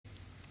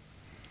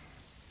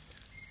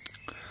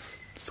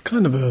It's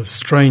kind of a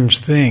strange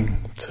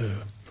thing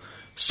to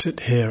sit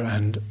here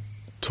and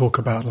talk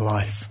about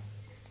life.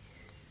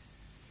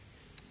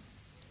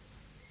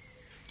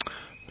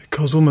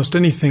 Because almost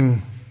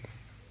anything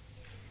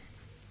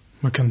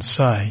we can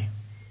say,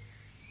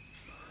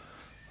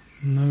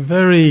 the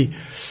very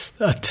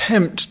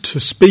attempt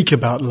to speak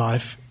about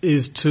life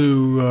is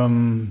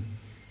to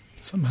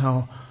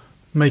somehow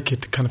make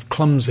it kind of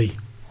clumsy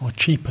or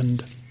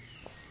cheapened.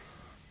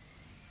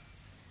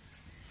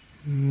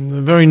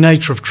 The very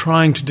nature of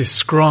trying to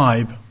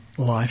describe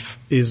life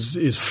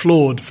is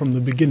flawed from the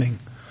beginning.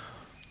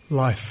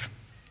 Life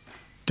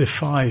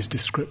defies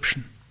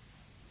description.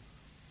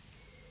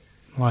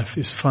 Life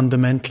is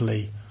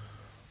fundamentally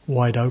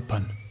wide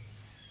open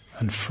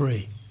and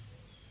free.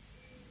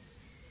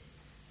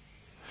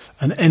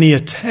 And any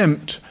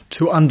attempt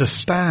to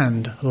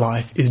understand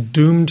life is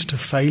doomed to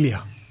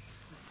failure.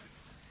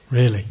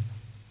 Really.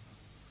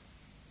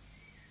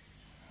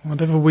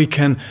 Whatever we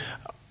can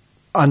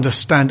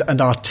understand and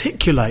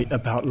articulate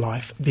about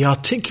life, the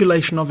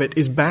articulation of it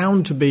is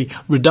bound to be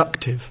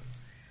reductive,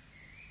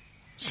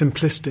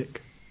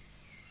 simplistic,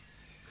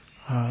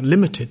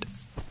 limited.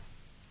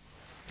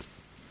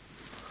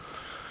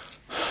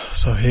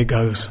 So here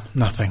goes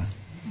nothing.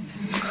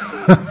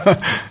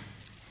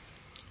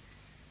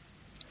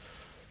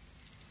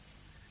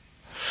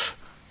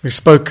 We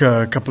spoke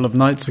a couple of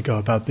nights ago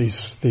about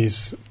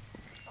this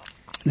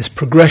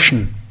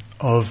progression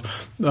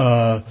of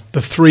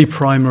the three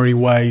primary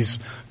ways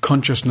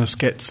consciousness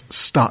gets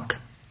stuck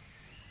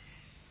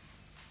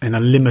in a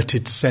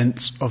limited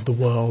sense of the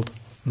world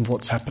and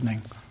what's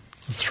happening.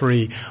 The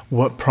three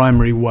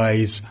primary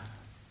ways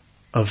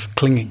of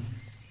clinging.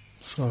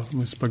 So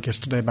we spoke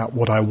yesterday about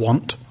what I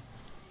want,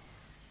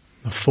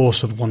 the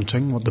force of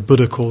wanting, what the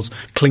Buddha calls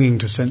clinging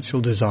to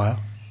sensual desire.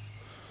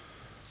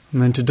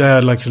 And then today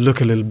I'd like to look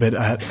a little bit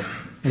at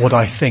what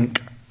I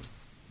think,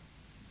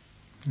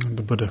 and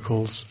the Buddha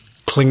calls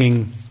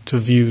clinging to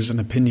views and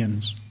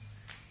opinions.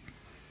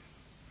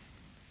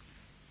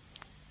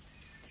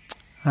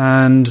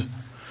 And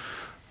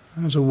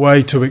as a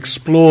way to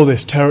explore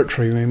this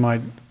territory, we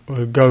might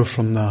go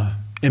from the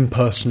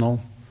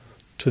impersonal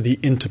to the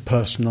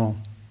interpersonal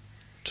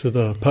to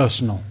the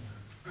personal,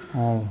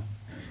 or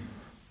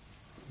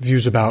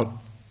views about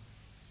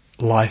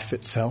life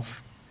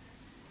itself,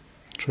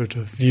 through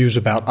to views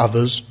about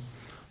others,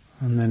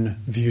 and then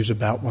views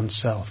about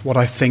oneself. What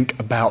I think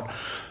about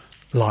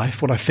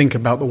life, what I think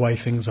about the way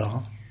things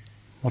are,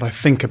 what I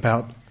think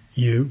about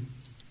you,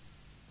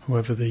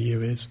 whoever the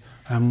you is,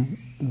 and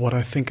what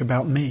I think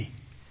about me.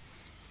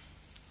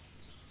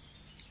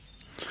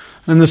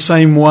 In the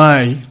same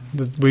way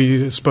that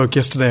we spoke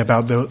yesterday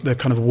about the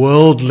kind of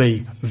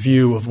worldly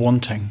view of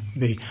wanting,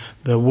 the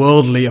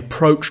worldly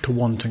approach to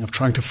wanting, of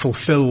trying to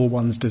fulfill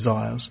one's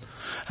desires,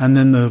 and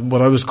then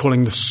what I was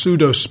calling the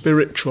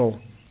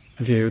pseudo-spiritual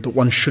view that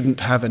one shouldn't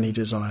have any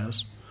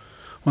desires.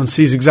 One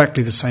sees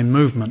exactly the same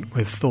movement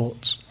with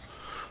thoughts.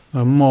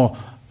 The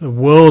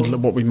worldly,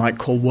 what we might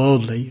call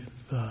worldly,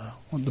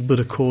 what the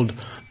Buddha called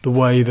the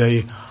way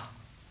the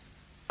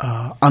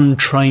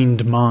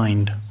untrained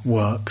mind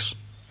works,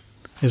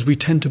 is we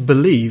tend to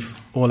believe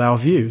all our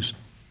views.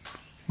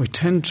 We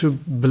tend to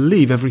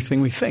believe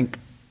everything we think.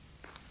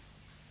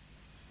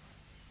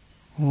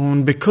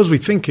 And because we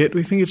think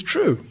it's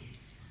true.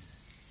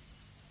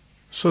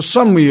 So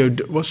some we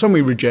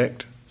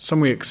reject,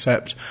 some we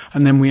accept,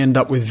 and then we end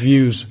up with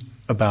views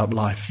about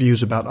life,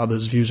 views about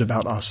others, views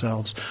about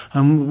ourselves.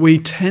 And we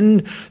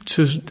tend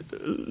to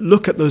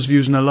look at those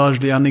views in a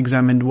largely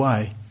unexamined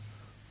way,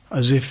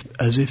 as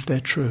if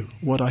they're true.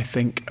 What I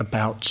think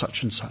about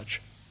such and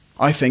such.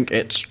 I think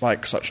it's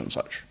like such and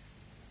such.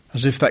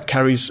 As if that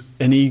carries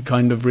any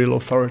kind of real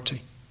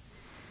authority.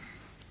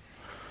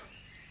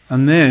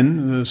 And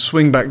then the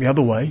swing back the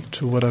other way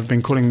to what I've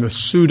been calling the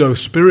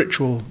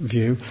pseudo-spiritual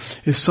view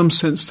is some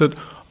sense that,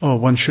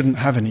 one shouldn't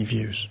have any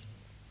views.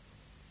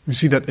 We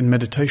see that in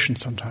meditation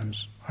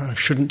sometimes. I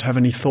shouldn't have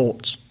any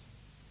thoughts.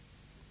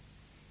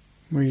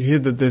 We hear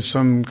that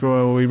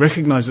we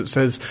recognize it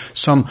says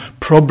some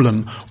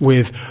problem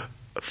with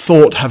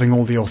thought having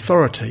all the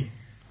authority.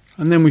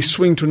 And then we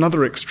swing to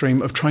another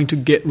extreme of trying to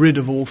get rid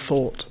of all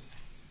thought.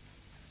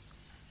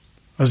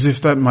 As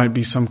if that might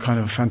be some kind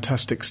of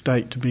fantastic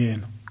state to be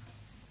in.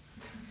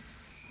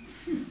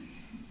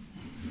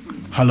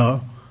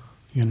 Hello,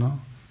 you can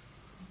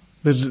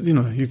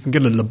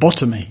get a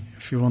lobotomy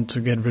if you want to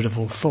get rid of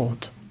all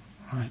thought,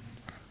 right?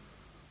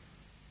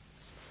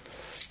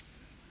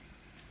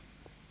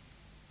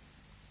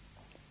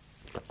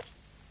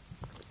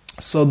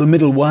 So the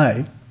middle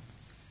way,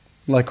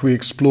 like we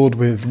explored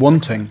with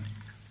wanting,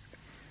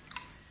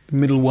 the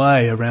middle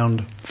way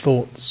around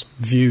thoughts,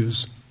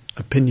 views,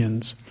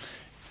 opinions,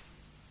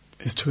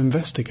 is to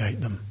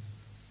investigate them.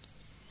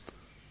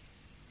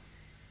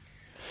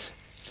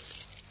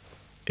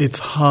 It's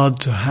hard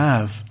to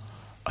have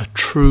a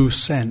true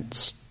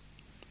sense,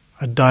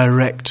 a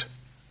direct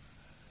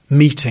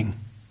meeting,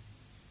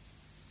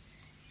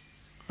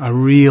 a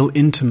real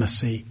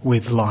intimacy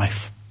with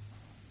life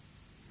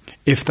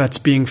if that's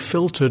being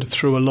filtered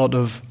through a lot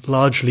of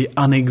largely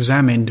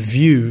unexamined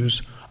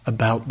views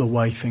about the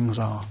way things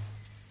are.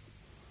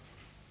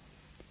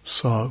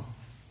 So,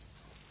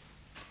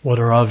 what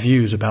are our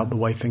views about the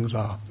way things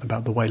are,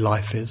 about the way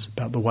life is,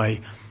 about the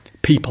way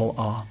people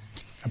are,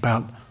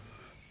 about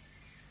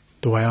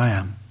the way I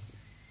am?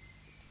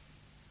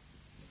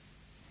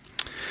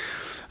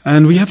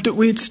 And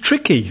it's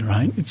tricky,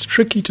 right? It's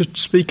tricky to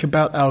speak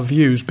about our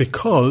views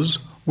because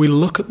we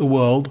look at the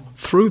world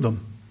through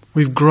them.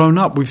 We've grown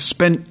up, we've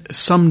spent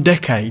some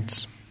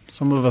decades,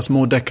 some of us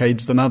more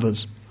decades than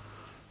others,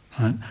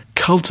 right,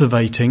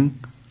 cultivating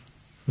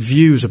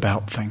views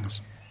about things.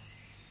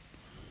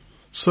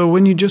 So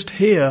when you just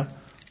hear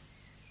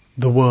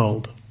the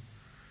world,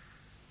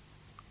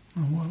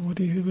 what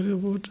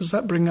does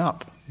that bring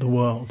up, the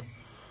world?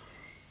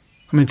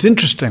 I mean, it's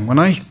interesting. When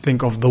I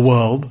think of the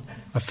world,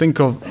 I think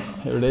of,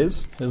 here it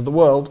is, here's the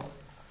world.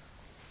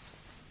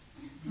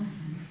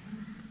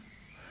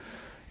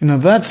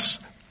 That's,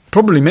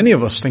 probably many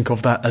of us think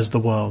of that as the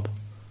world.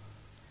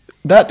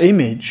 That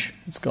image,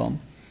 it's gone.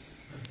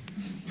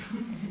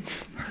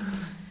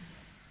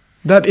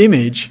 That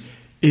image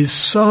is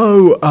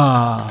so,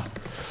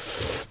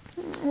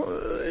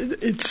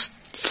 it's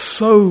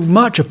so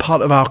much a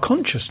part of our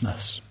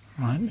consciousness,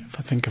 right? If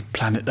I think of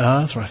planet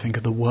Earth or I think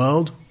of the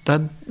world,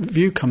 that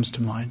view comes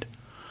to mind.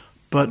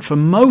 But for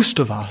most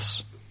of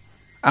us,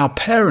 our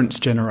parents'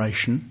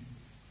 generation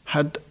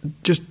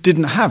just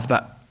didn't have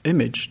that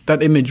image.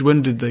 That image,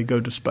 when did they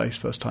go to space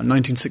first time?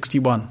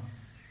 1961,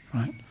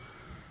 right?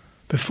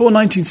 Before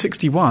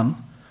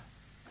 1961,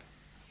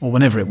 or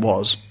whenever it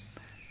was,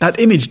 that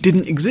image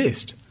didn't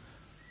exist.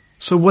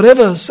 So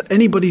whatever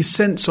anybody's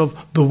sense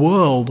of the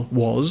world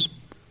was,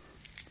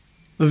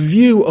 the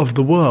view of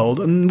the world,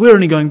 and we're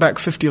only going back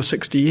 50 or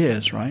 60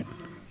 years, right?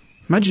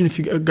 Imagine if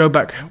you go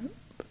back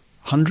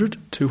 100,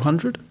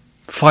 200,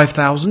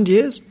 5,000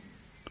 years?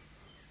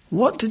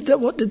 What did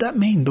that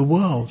mean, the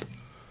world?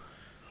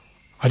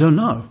 I don't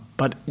know,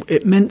 but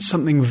it meant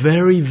something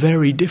very,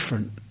 very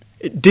different.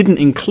 It didn't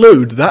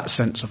include that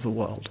sense of the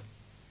world.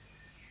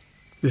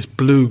 This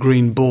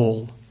blue-green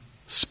ball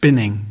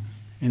spinning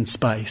in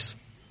space.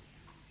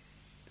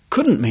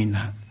 Couldn't mean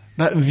that.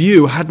 That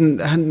view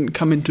hadn't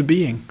come into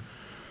being.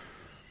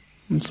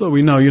 And so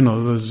we know,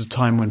 there's a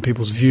time when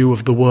people's view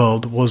of the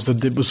world was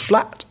that it was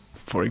flat,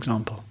 for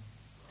example.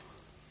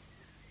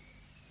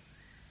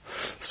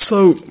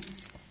 So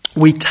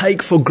we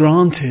take for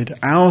granted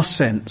our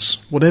sense,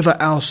 whatever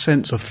our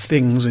sense of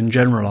things in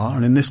general are,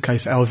 and in this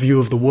case our view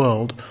of the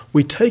world,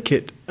 we take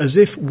it as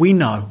if we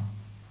know.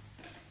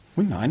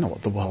 I know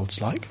what the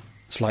world's like.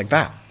 It's like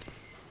that.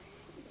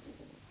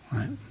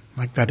 Right?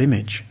 Like that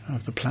image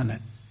of the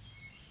planet.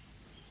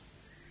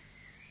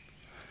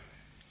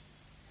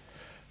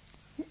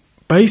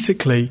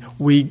 Basically,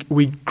 we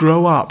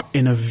grow up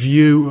in a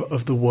view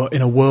of the world,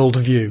 in a world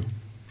view.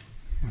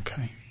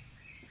 Okay.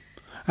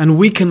 And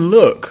we can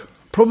look,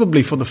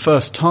 probably for the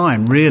first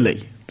time,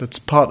 really, that's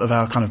part of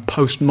our kind of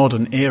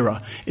postmodern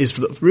era, is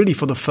really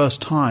for the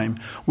first time,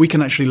 we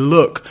can actually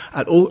look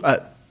at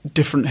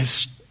different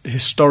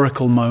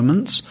historical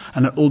moments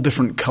and at all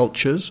different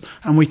cultures,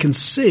 and we can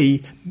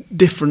see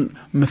different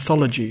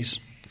mythologies.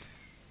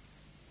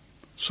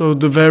 So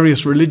the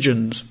various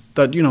religions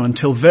that,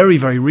 until very,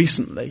 very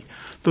recently,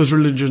 those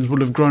religions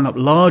would have grown up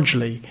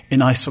largely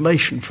in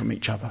isolation from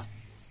each other.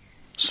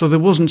 So there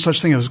wasn't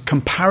such thing as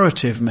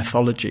comparative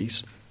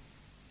mythologies.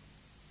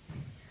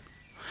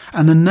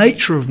 And the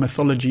nature of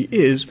mythology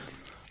is,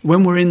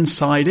 when we're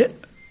inside it,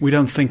 we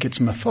don't think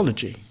it's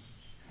mythology.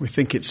 We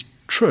think it's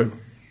true.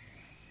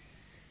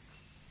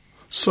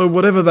 So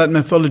whatever that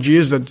mythology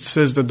is that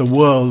says that the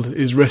world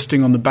is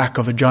resting on the back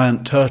of a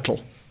giant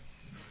turtle,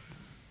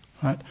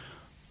 right?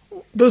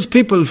 Those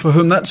people for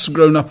whom that's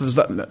grown up as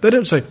that, they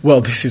don't say, well,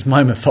 this is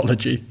my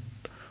mythology.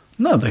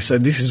 No, they say,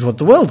 this is what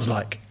the world's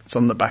like. It's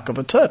on the back of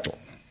a turtle.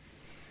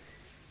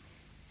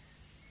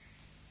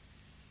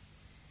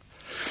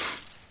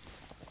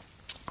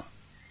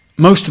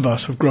 Most of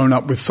us have grown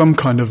up with some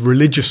kind of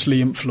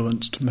religiously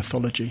influenced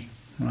mythology,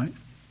 right?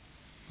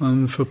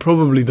 And for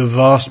probably the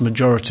vast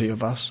majority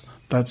of us,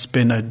 that's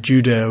been a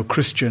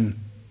Judeo-Christian,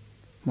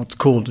 what's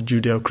called a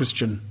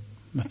Judeo-Christian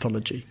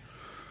mythology.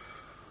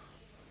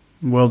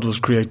 The world was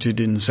created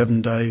in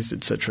 7 days,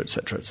 etc.,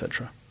 etc.,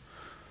 etc.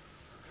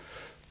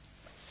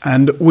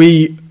 And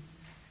we,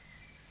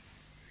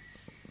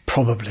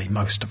 probably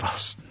most of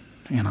us,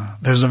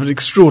 there's an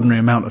extraordinary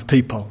amount of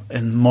people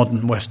in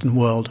modern Western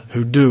world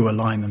who do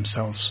align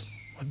themselves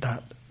with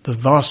that. The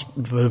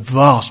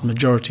vast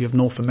majority of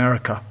North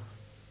America,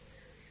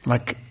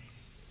 like,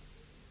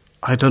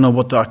 I don't know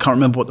I can't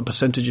remember what the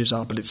percentages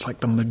are, but it's like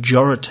the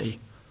majority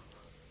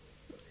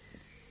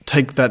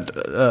take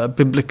that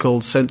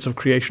biblical sense of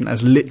creation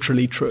as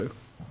literally true.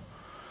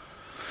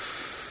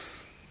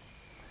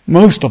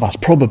 Most of us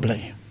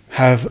probably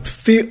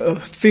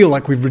feel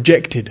like we've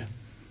rejected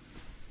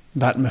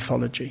that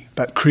mythology,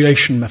 that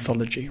creation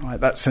mythology, right?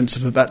 That sense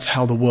of that's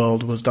how the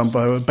world was done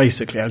by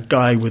basically a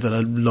guy with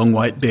a long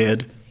white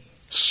beard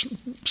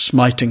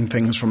smiting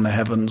things from the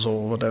heavens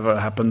or whatever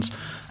happens.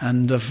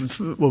 And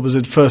what was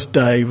it? First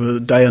day,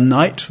 day and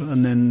night,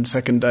 and then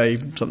second day,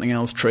 something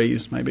else,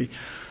 trees maybe.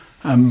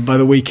 By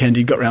the weekend,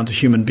 he got round to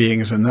human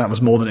beings, and that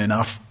was more than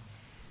enough,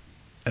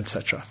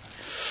 etc.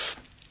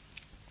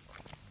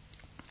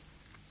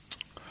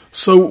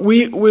 So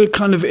we're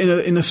kind of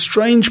in a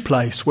strange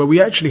place where we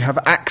actually have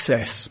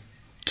access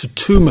to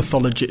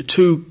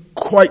two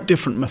quite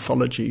different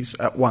mythologies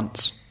at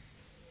once.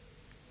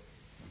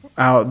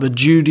 The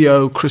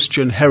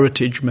Judeo-Christian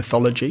heritage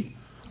mythology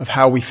of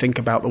how we think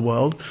about the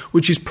world,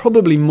 which is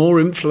probably more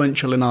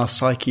influential in our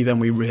psyche than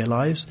we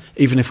realise,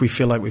 even if we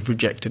feel like we've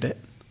rejected it.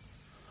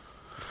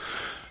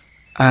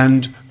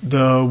 And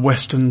the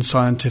Western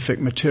scientific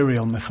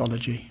material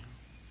mythology,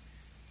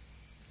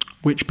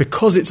 which,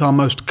 because it's our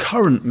most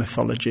current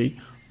mythology,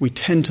 we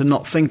tend to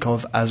not think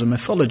of as a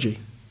mythology.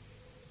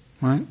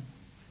 Right?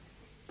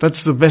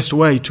 That's the best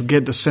way to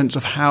get the sense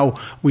of how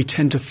we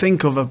tend to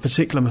think of a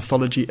particular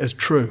mythology as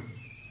true.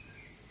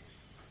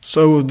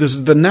 So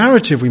the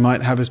narrative we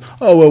might have is,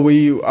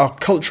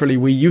 culturally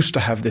we used to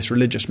have this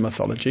religious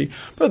mythology,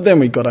 but then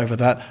we got over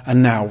that,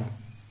 and now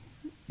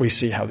we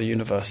see how the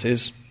universe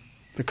is,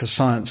 because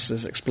science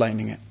is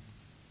explaining it.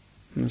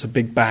 And there's a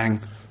big bang,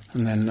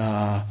 and then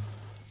a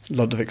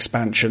lot of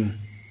expansion,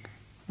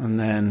 and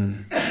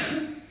then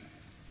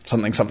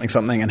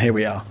something, and here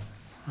we are.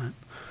 Right?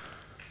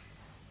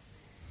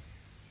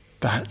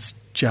 That's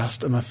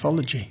just a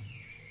mythology.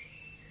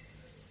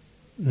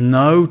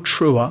 No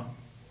truer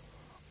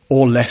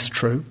or less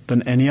true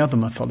than any other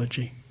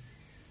mythology.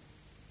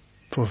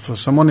 For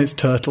someone it's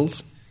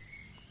turtles,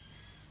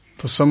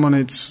 for someone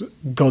it's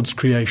God's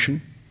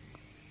creation,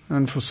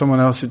 and for someone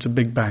else it's a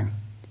big bang.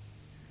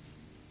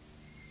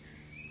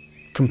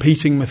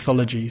 Competing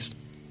mythologies.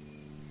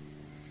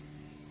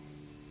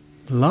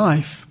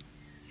 Life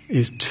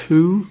is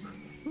too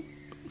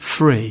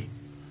free,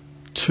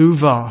 too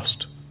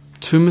vast,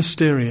 too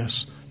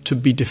mysterious to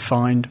be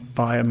defined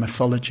by a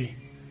mythology.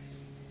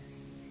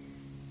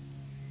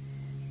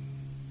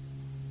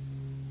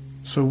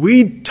 So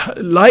we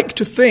like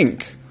to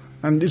think,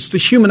 and it's the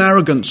human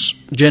arrogance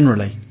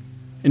generally,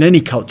 in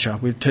any culture,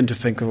 we tend to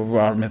think of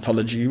our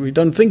mythology. We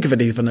don't think of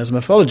it even as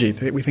mythology.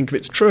 We think of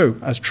it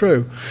as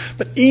true.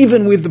 But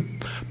even with the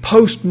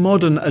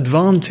postmodern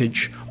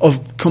advantage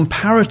of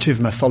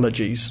comparative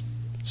mythologies,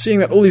 seeing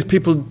that all these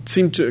people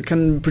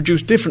can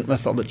produce different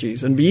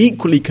mythologies and be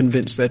equally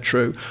convinced they're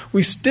true,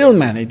 we still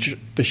manage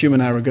the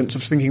human arrogance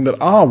of thinking that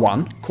our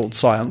one, called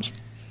science,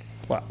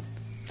 well,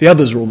 the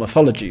others are all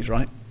mythologies,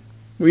 right?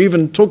 We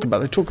even talk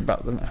about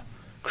the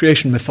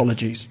creation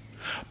mythologies.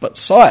 But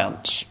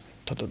science,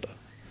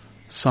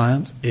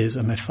 science is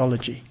a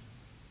mythology.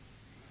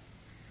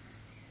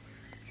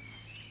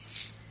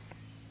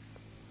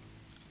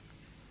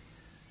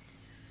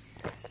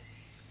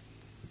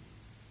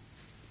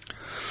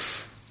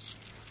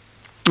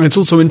 It's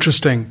also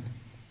interesting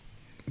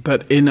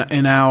that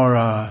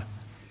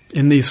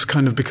in these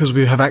kind of, because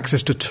we have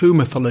access to two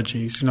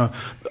mythologies,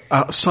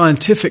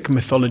 scientific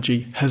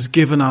mythology has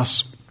given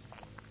us,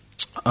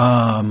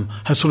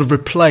 has sort of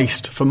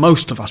replaced, for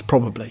most of us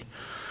probably,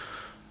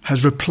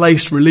 has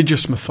replaced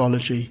religious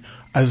mythology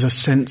as a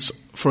sense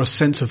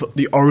of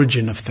the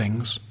origin of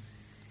things,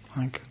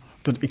 like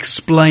that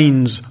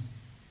explains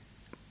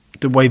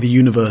the way the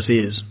universe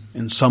is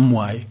in some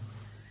way.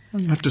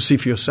 You have to see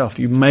for yourself.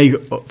 You may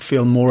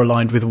feel more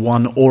aligned with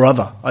one or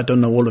other. I don't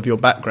know all of your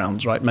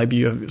backgrounds, right?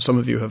 Maybe some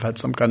of you have had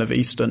some kind of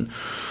Eastern,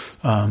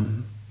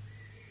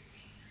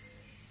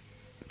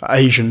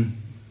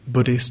 Asian,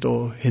 Buddhist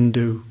or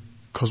Hindu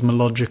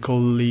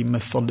cosmologically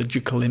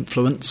mythological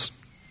influence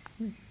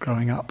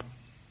growing up.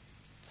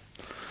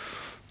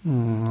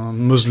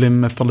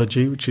 Muslim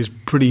mythology, which is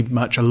pretty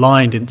much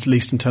aligned, at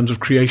least in terms of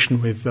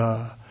creation, with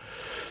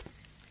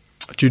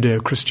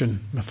Judeo-Christian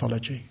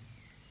mythology.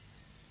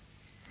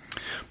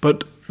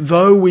 But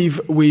though we've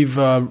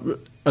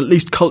at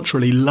least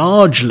culturally,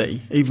 largely,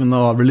 even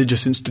though our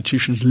religious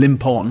institutions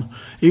limp on,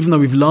 even though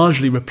we've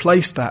largely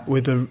replaced that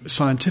with a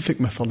scientific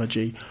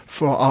mythology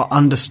for our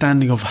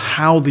understanding of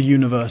how the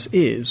universe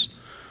is,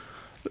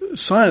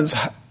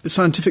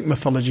 scientific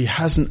mythology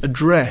hasn't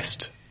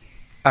addressed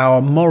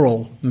our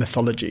moral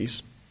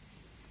mythologies.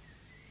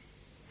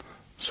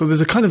 So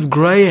there's a kind of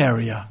grey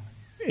area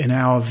in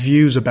our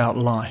views about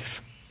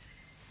life,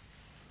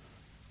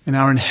 in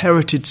our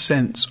inherited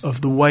sense of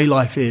the way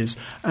life is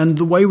and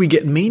the way we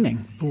get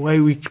meaning, the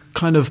way we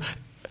kind of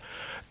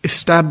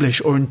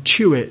establish or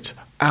intuit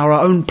our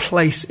own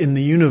place in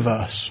the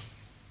universe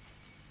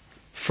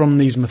from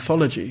these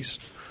mythologies.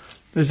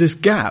 There's this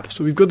gap.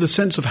 So we've got the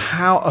sense of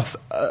how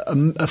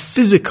a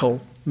physical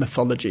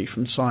mythology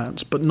from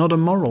science, but not a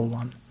moral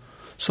one.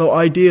 So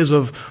ideas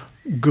of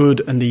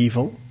good and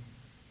evil,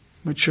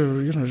 which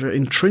are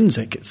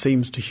intrinsic, it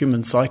seems, to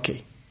human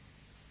psyche.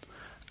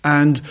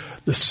 And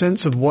the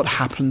sense of what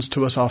happens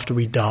to us after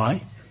we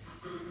die,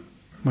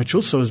 which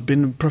also has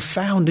been of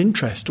profound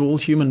interest to all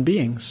human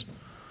beings.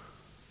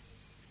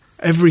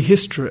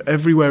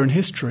 Everywhere in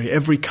history,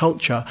 every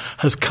culture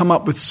has come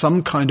up with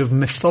some kind of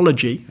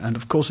mythology, and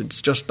of course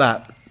it's just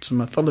that, it's a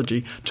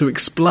mythology, to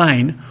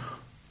explain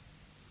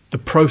the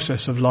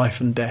process of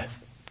life and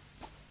death.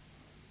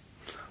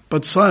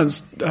 But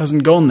science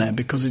hasn't gone there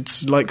because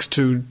it likes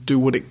to do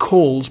what it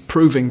calls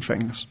proving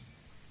things.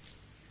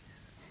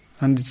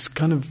 And it's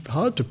kind of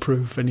hard to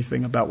prove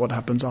anything about what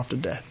happens after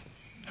death.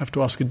 You have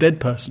to ask a dead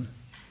person,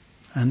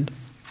 and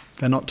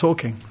they're not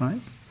talking,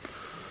 right?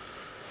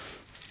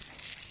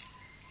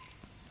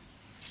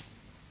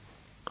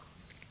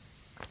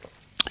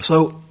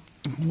 So,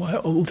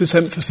 all this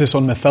emphasis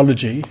on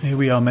mythology, here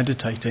we are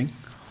meditating,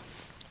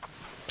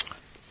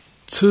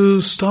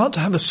 to start to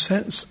have a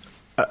sense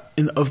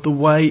of the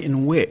way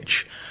in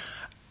which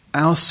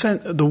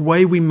the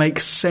way we make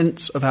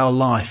sense of our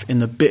life in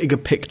the bigger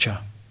picture,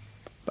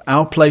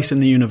 our place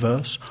in the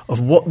universe, of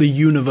what the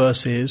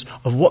universe is,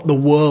 of what the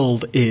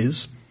world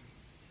is,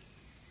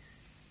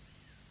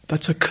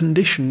 that's a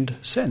conditioned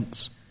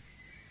sense.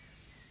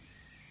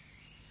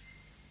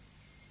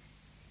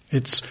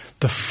 It's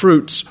the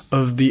fruits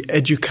of the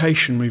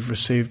education we've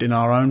received in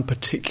our own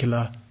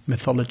particular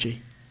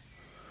mythology.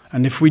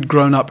 And if we'd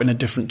grown up in a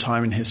different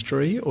time in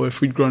history, or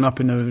if we'd grown up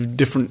in a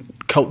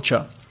different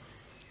culture,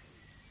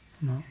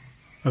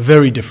 a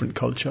very different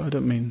culture, I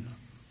don't mean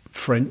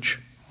French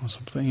or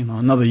something,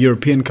 another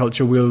European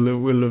culture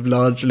will have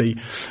largely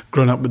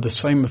grown up with the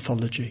same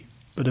mythology,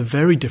 but a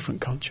very different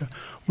culture,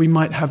 we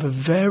might have a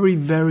very,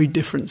 very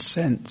different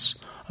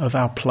sense of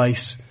our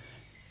place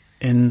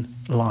in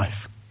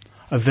life.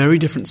 A very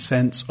different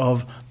sense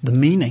of the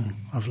meaning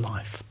of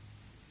life.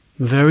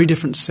 A very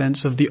different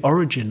sense of the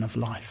origin of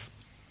life.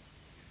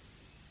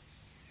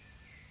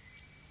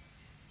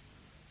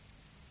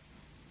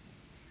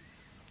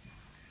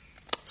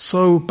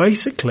 So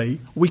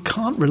basically, we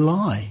can't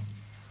rely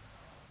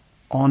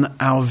on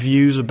our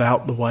views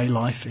about the way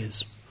life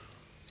is.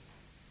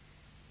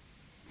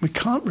 We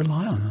can't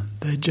rely on them.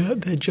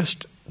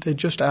 They're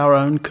just our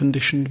own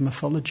conditioned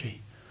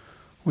mythology.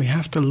 We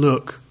have to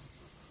look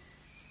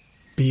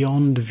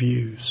beyond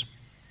views.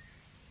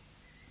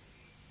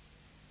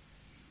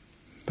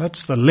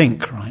 That's the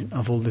link, right,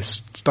 of all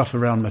this stuff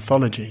around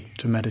mythology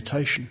to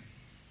meditation.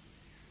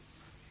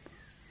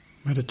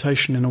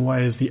 Meditation, in a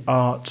way, is the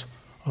art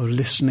of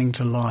listening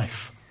to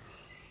life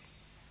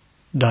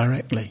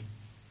directly.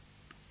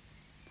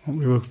 What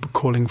we were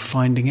calling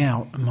finding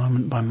out,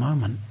 moment by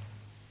moment.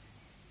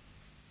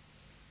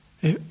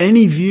 If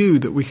any view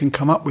that we can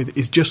come up with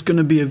is just going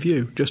to be a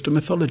view, just a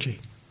mythology.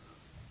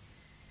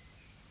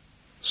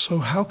 So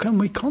how can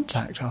we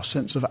contact our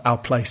sense of our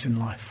place in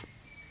life,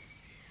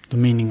 the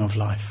meaning of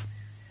life,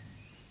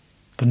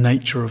 the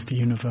nature of the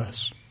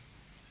universe?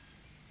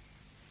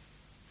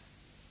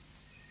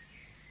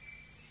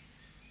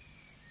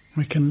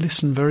 We can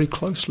listen very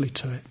closely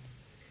to it.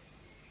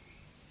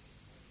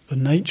 The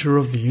nature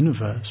of the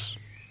universe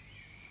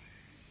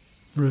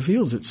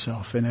reveals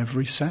itself in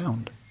every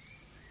sound,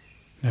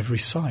 in every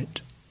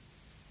sight,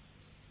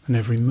 in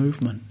every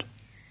movement.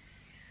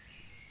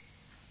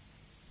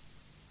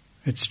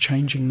 Its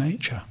changing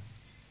nature,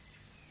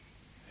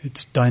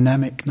 its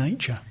dynamic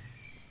nature,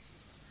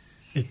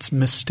 its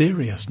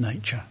mysterious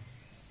nature.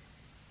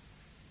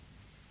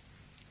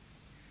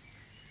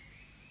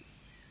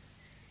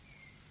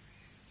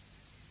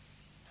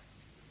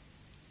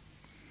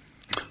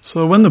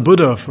 So when the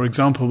Buddha, for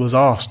example, was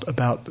asked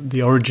about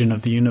the origin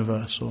of the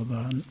universe or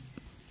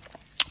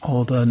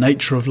the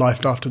nature of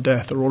life after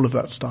death or all of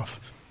that stuff,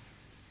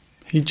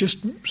 he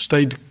just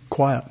stayed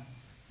quiet.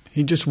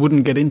 He just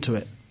wouldn't get into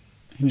it.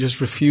 He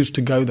just refused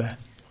to go there.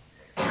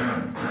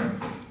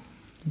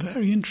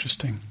 Very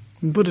interesting.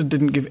 The Buddha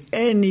didn't give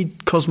any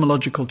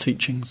cosmological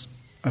teachings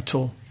at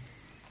all.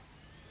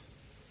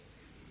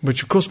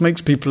 Which of course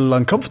makes people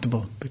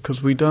uncomfortable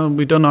because we don't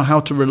know how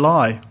to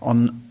rely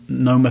on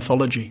no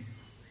mythology.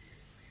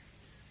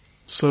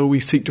 So we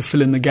seek to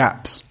fill in the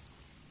gaps.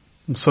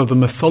 And so the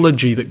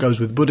mythology that goes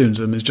with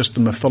Buddhism is just the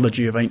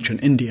mythology of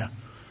ancient India.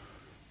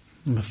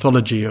 The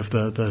mythology of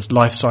the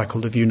life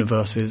cycle of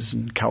universes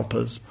and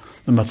kalpas.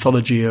 The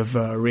mythology of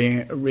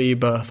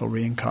rebirth or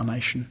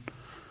reincarnation.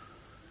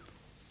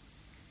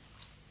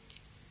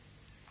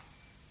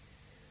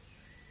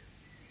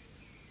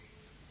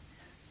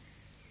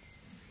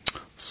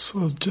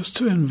 So just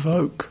to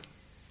invoke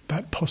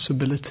that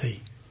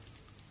possibility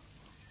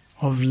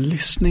of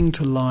listening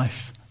to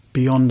life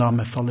beyond our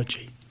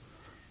mythology,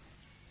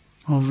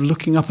 of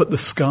looking up at the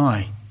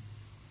sky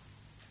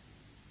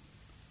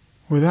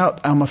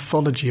without our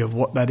mythology of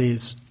what that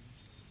is,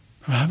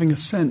 of having a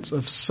sense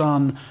of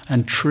sun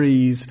and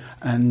trees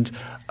and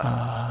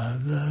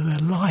the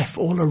life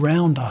all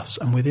around us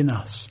and within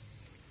us,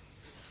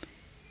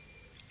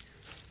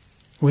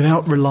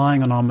 without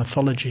relying on our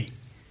mythology.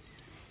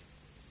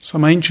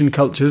 Some ancient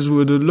cultures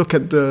would look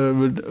at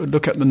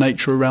the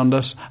nature around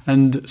us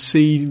and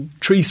see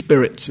tree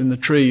spirits in the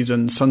trees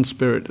and sun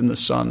spirit in the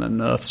sun and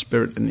earth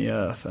spirit in the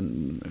earth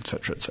and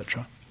etc.,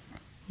 etc.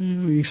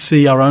 We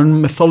see our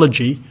own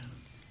mythology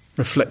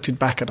reflected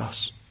back at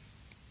us.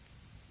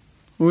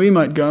 We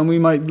might go and we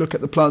might look at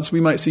the plants, we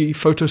might see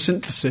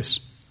photosynthesis.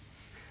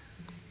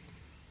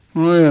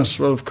 Oh yes,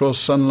 well of course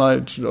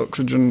sunlight,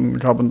 oxygen,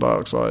 carbon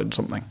dioxide,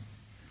 something.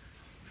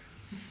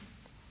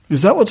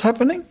 Is that what's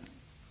happening?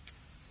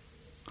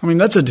 I mean,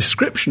 that's a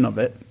description of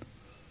it.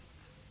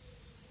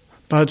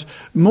 But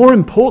more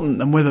important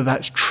than whether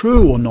that's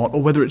true or not,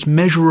 or whether it's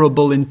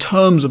measurable in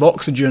terms of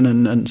oxygen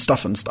and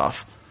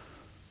stuff,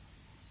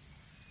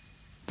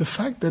 the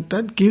fact that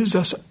that gives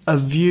us a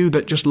view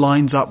that just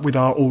lines up with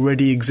our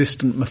already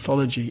existent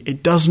mythology.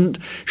 It doesn't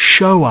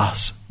show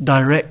us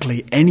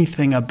directly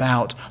anything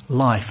about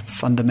life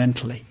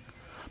fundamentally.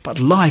 But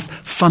life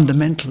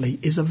fundamentally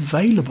is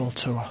available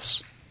to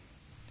us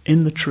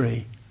in the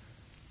tree,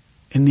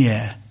 in the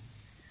air,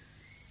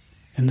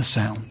 in the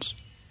sounds.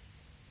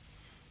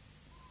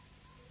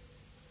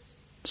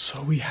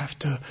 So we have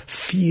to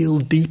feel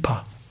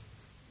deeper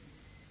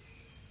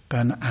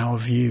than our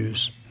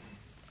views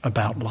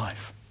about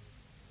life.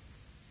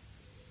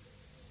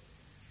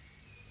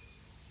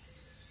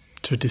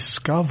 To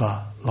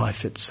discover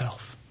life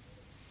itself.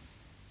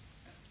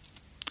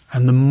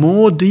 And the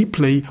more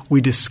deeply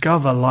we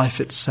discover life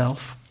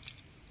itself,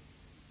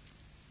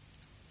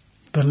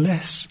 the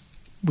less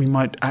we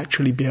might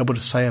actually be able to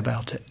say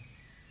about it.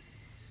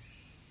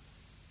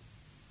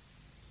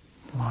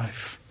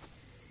 Life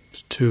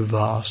is too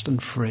vast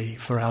and free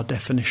for our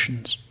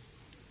definitions.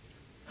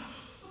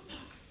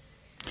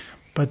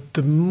 But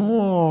the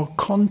more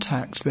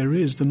contact there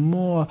is, the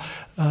more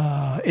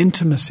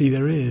intimacy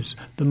there is,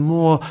 the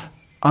more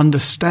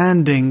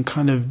understanding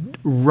kind of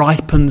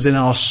ripens in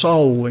our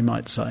soul, we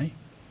might say.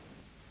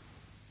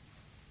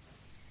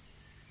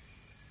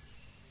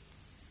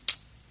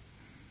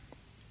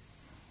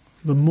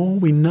 The more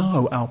we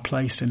know our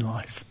place in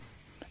life,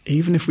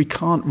 even if we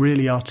can't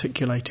really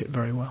articulate it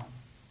very well.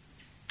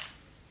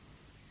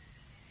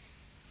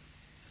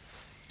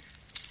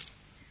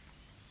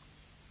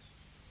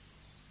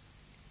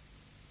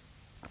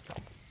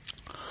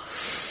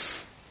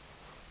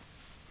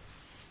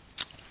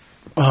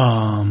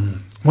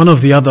 One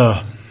of the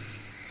other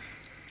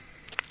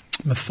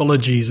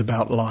mythologies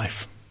about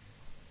life,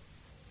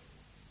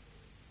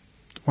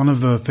 one of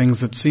the things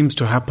that seems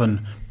to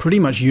happen pretty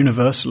much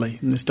universally,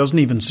 and this doesn't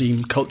even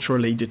seem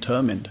culturally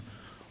determined,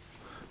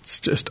 it's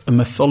just a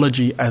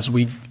mythology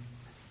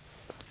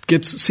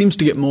seems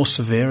to get more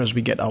severe as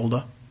we get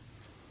older.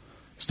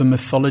 It's the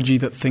mythology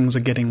that things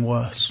are getting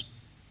worse.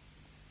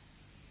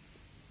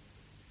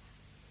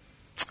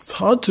 It's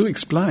hard to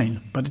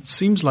explain, but it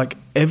seems like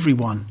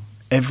everyone,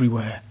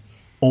 everywhere,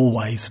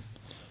 always.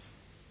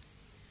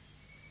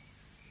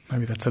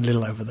 Maybe that's a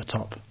little over the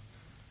top.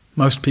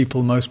 Most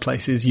people, most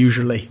places,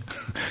 usually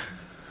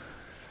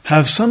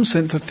have some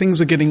sense that things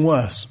are getting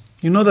worse.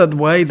 You know that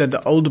way that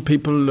the older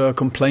people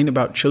complain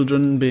about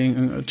children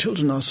being...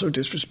 children are so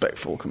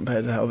disrespectful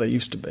compared to how they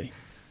used to be.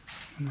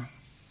 And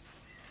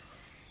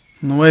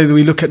the way that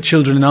we look at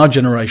children in our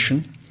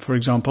generation, for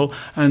example,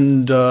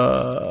 and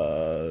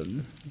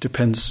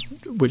depends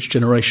which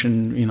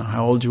generation,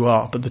 how old you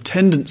are, but the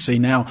tendency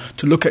now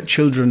to look at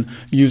children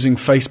using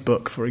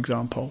Facebook, for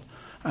example,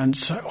 and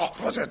say, oh,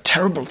 what a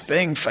terrible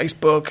thing,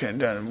 Facebook,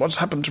 and what's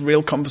happened to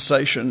real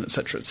conversation,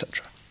 etc.,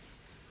 etc.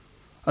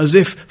 As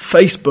if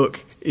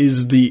Facebook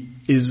is the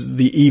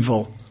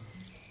evil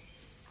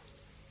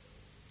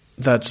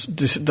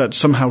that's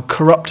somehow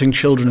corrupting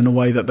children in a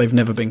way that they've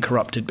never been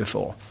corrupted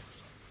before.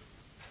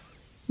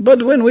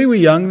 But when we were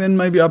young, then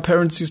maybe our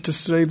parents used to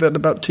say that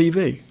about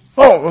TV.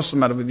 Oh, what's the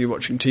matter with you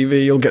watching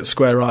TV? You'll get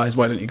square eyes.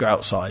 Why don't you go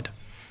outside?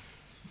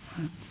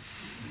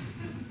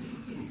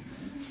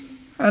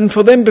 And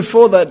for them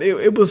before that,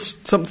 it was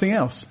something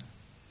else.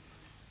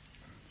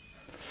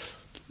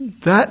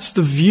 That's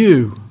the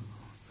view,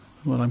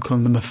 what I'm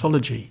calling the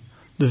mythology.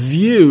 The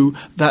view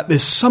that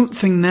there's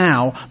something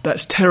now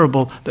that's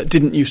terrible that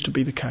didn't used to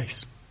be the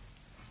case.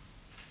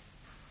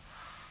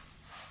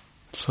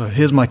 So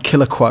here's my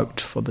killer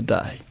quote for the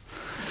day.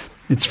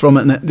 This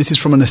is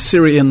from an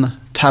Assyrian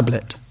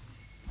tablet.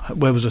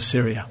 Where was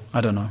Assyria?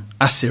 I don't know.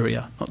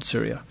 Assyria, not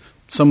Syria.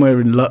 Somewhere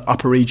in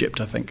Upper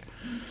Egypt, I think.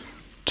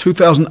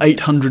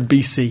 2800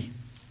 BC.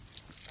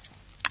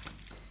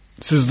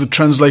 This is the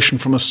translation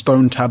from a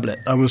stone tablet.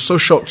 I was so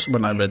shocked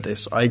when I read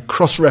this. I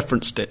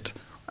cross-referenced it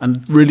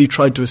and really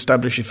tried to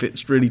establish if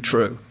it's really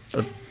true.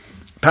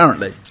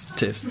 Apparently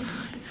it is.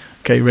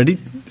 Okay, ready?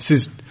 This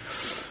is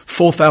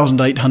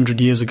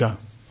 4,800 years ago.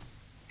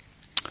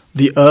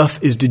 The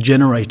earth is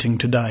degenerating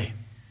today.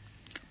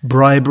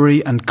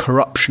 Bribery and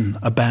corruption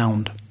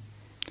abound.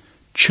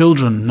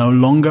 Children no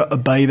longer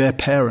obey their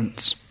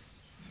parents.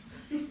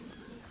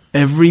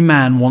 Every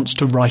man wants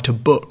to write a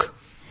book.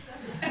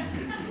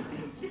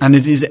 And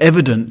it is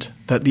evident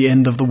that the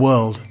end of the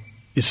world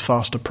is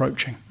fast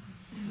approaching.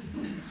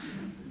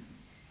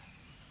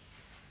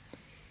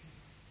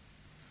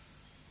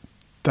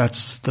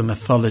 That's the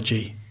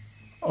mythology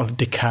of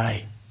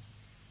decay.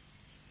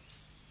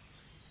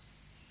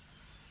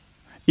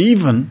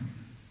 Even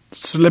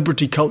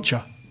celebrity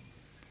culture.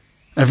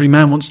 Every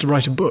man wants to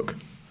write a book,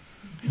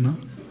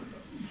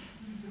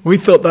 We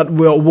thought that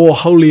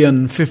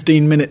Warholian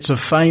 15 minutes of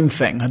fame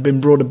thing had been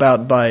brought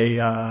about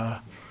by,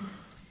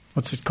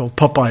 what's it called,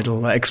 Pop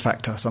Idol, X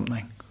Factor,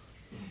 something.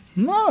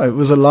 No, it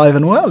was alive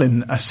and well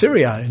in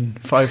Assyria in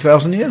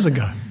 5,000 years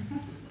ago.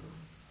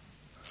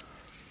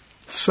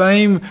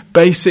 Same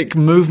basic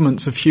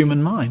movements of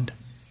human mind.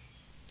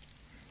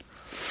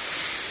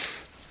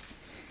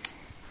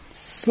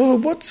 So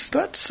what's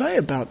that say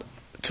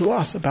to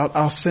us about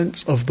our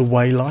sense of the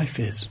way life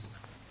is?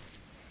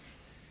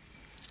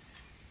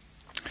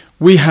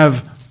 We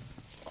have,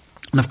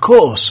 and of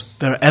course,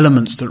 there are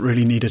elements that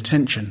really need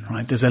attention,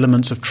 right? There's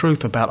elements of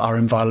truth about our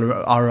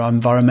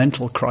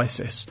environmental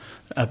crisis,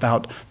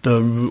 about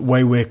the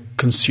way we're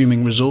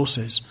consuming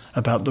resources,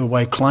 about the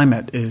way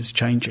climate is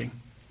changing.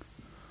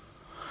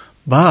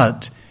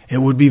 But it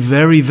would be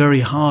very,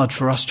 very hard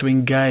for us to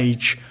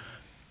engage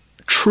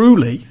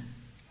truly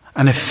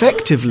and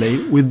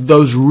effectively with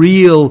those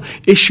real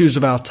issues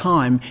of our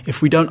time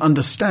if we don't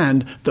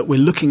understand that we're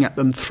looking at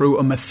them through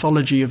a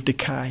mythology of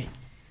decay,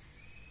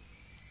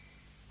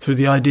 through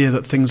the idea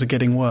that things are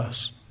getting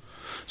worse.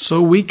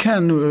 So we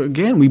can,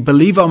 again, we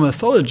believe our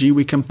mythology,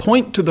 we can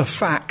point to the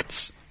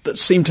facts that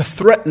seem to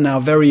threaten our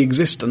very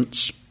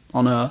existence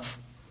on Earth.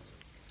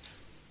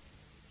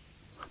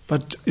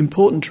 But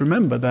important to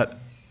remember that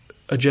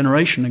a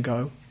generation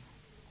ago,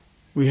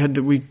 we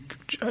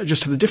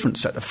just had a different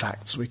set of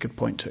facts we could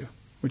point to,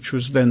 which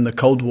was then the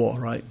Cold War,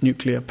 right?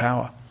 Nuclear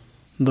power.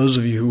 And those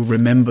of you who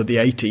remember the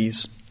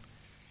 80s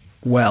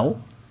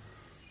well,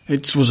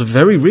 it was a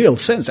very real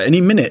sense. At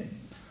any minute,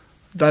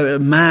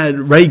 that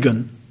mad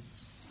Reagan,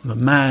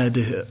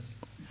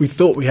 we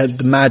thought we had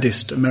the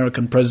maddest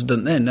American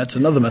president then. That's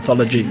another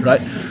mythology,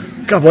 right?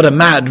 God, what a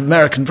mad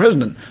American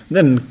president.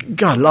 Then,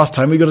 God, last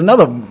time we got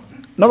another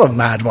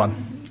mad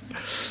one.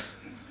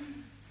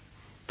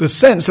 The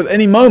sense that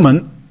any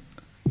moment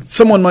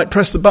someone might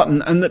press the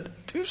button, and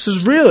that this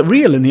was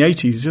real in the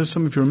 80s, as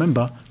some of you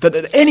remember, that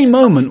at any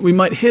moment we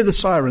might hear the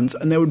sirens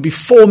and there would be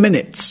 4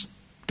 minutes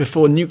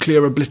before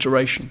nuclear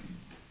obliteration.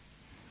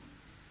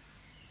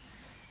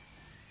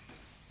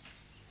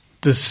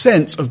 The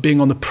sense of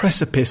being on the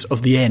precipice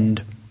of the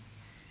end,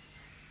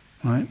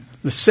 right?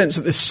 The sense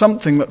that there's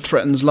something that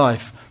threatens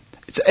life.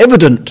 It's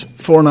evident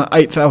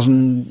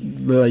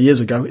 8,000 years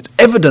ago, it's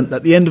evident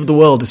that the end of the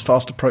world is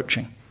fast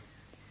approaching.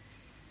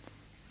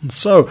 And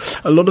so,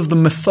 a lot of the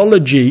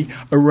mythology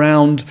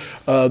around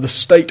the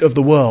state of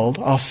the world,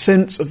 our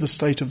sense of the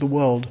state of the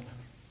world,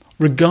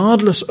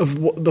 regardless of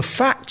what the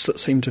facts that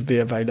seem to be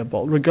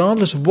available,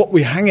 regardless of what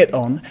we hang it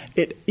on,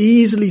 it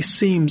easily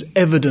seems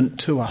evident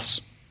to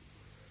us.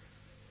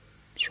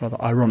 It's rather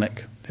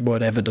ironic, the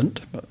word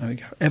evident, but there we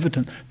go.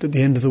 Evident that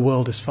the end of the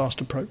world is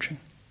fast approaching.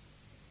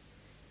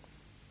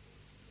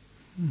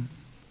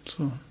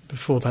 So,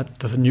 before that,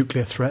 there's a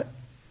nuclear threat.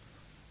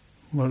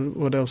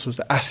 What else was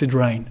there? Acid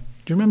rain.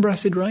 Do you remember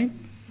acid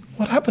rain?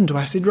 What happened to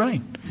acid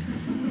rain?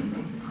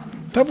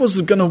 That was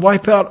going to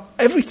wipe out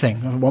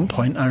everything at one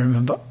point, I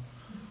remember.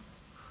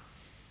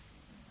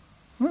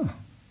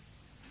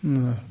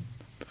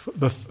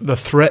 The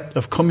threat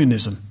of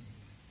communism.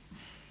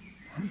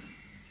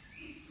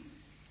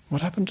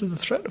 What happened to the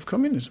threat of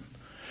communism?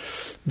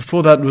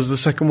 Before that was the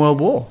Second World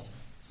War.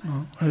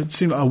 It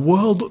seemed the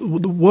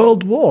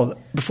World War.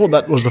 Before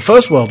that was the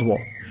First World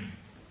War.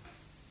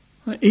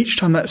 Each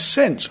time that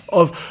sense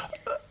of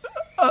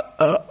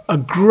a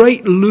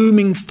great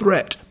looming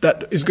threat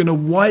that is going to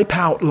wipe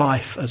out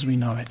life as we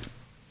know it.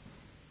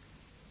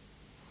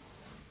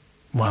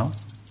 Well,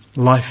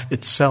 life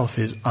itself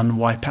is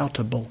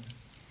unwipeoutable.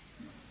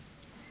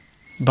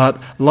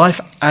 But life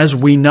as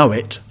we know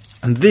it,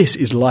 and this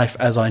is life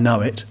as I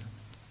know it,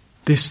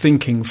 this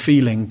thinking,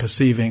 feeling,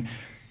 perceiving,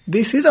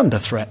 this is under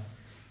threat.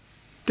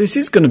 This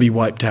is going to be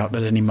wiped out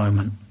at any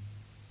moment,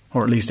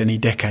 or at least any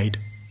decade.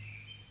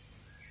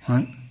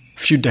 Right? A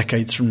few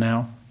decades from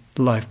now,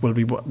 life will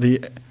be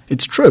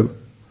it's true.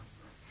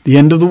 The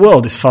end of the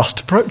world is fast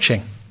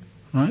approaching.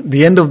 Right?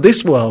 The end of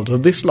this world,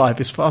 of this life,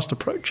 is fast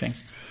approaching.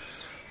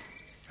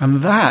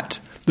 And that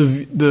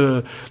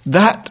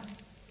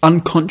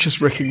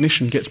unconscious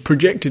recognition gets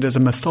projected as a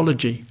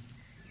mythology.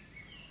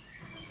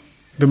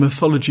 The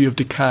mythology of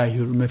decay,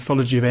 the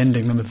mythology of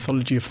ending, the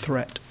mythology of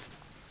threat.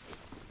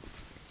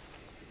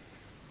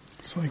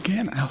 So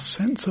again, our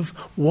sense of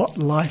what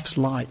life's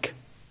like.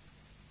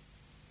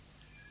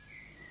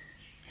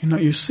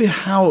 You see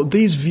how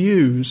these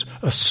views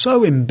are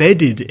so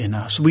embedded in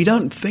us. We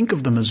don't think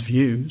of them as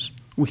views.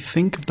 We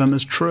think of them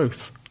as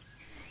truth.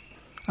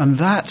 And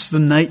that's the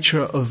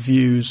nature of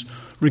views,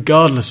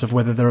 regardless of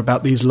whether they're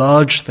about these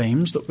large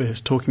themes that we're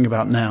talking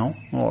about now,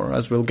 or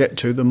as we'll get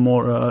to, the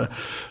more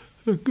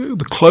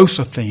the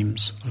closer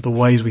themes of the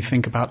ways we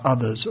think about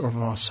others or of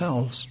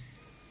ourselves.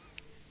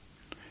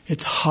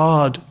 It's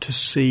hard to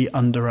see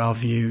under our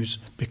views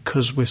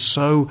because we're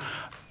so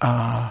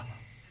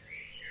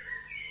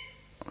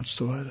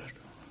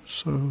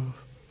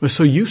we're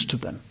so used to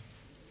them.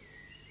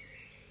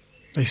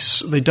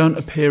 They don't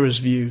appear as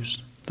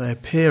views. They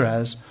appear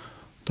as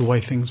the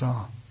way things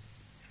are.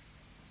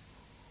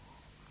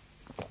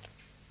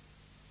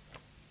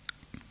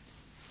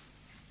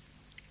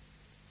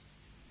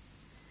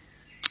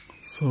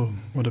 So,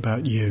 what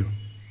about you?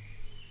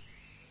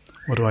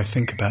 What do I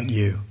think about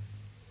you?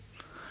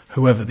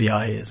 Whoever the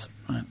I is,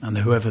 right? And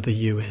whoever the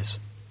you is.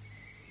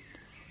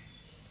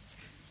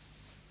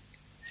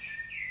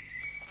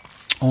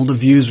 All the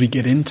views we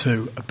get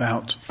into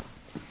about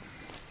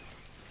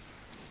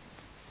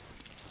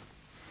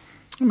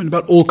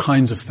all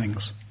kinds of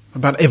things,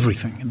 about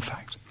everything, in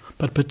fact.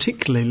 But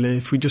particularly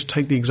if we just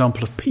take the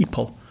example of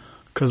people,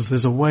 because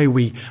there's a way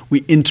we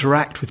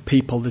interact with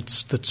people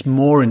that's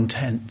more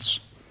intense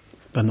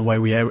than the way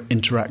we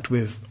interact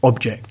with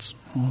objects,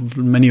 or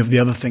many of the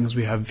other things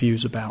we have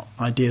views about,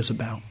 ideas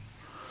about.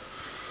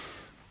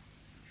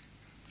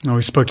 Now,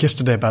 we spoke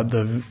yesterday about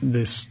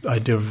this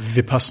idea of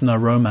vipassana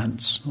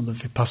romance, or the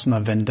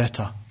vipassana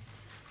vendetta,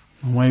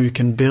 the way we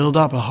can build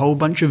up a whole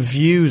bunch of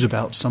views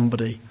about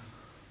somebody,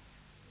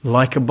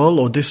 likable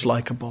or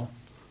dislikable,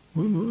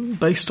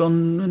 based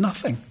on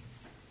nothing,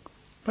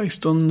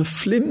 based on the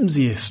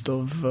flimsiest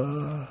of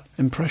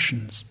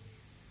impressions.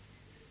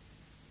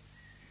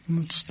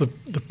 It's the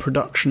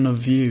production of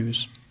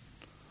views,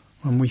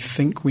 when we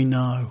think we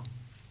know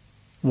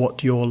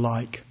what you're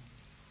like.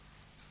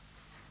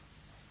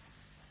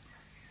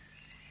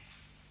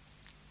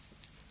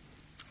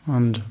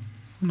 And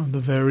the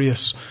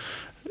various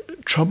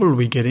trouble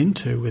we get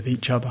into with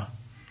each other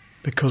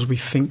because we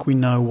think we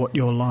know what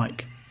you're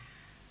like.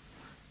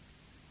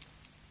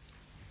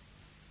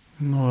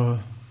 Or,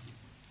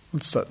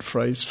 what's that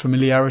phrase?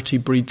 Familiarity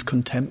breeds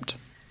contempt.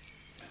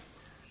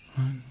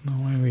 Right? The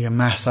way we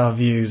amass our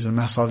views,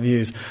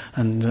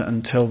 and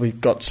until we've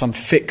got some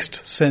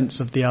fixed sense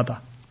of the other.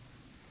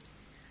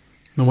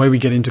 The way we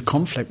get into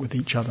conflict with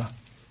each other.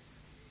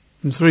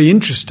 It's very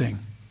interesting,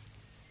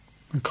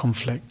 the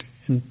conflict,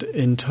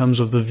 in terms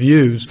of the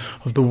views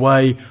of the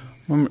way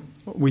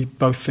we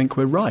both think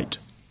we're right.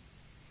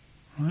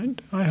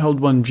 Right? I hold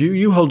one view,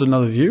 you hold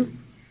another view,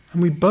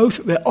 and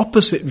they're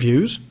opposite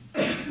views,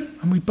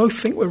 and we both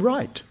think we're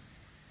right.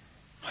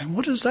 And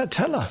what does that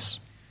tell us?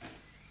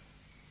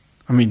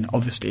 I mean,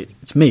 obviously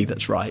it's me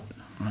that's right?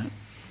 And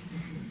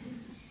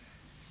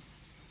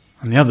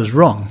the other's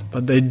wrong,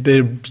 but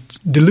they're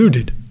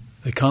deluded.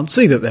 They can't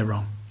see that they're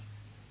wrong.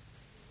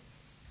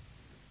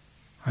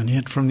 And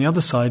yet from the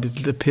other side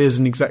it appears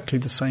in exactly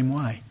the same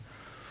way.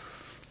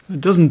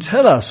 It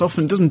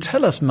often doesn't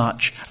tell us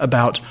much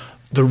about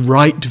the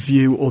right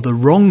view or the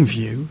wrong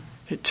view.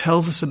 It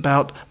tells us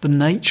about the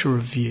nature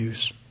of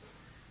views.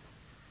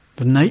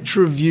 The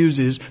nature of views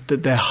is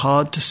that they're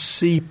hard to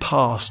see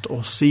past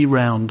or see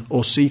round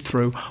or see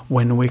through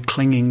when we're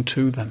clinging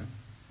to them.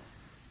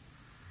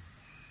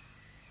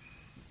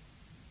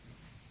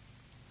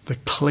 The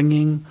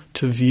clinging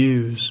to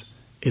views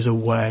is a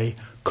way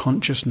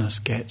consciousness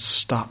gets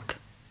stuck.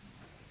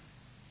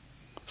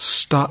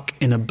 Stuck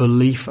in a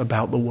belief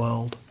about the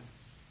world.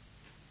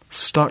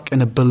 Stuck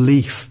in a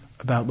belief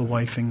about the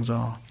way things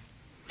are.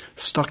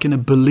 Stuck in a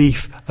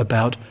belief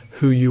about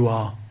who you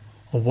are,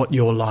 or what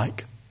you're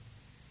like,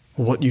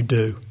 or what you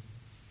do,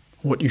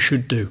 or what you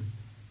should do,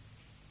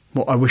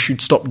 what I wish you'd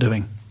stop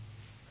doing,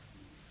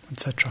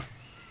 etc.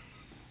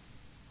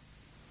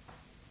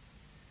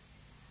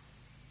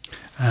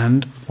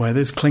 And where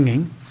there's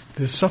clinging,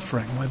 there's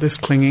suffering. Where there's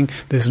clinging,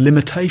 there's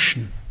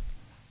limitation.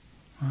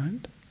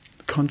 Right?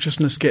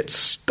 Consciousness gets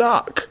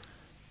stuck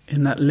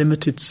in that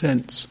limited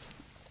sense.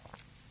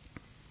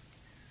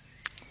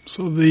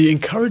 So the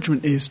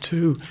encouragement is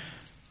to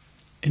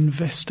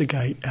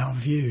investigate our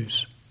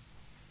views.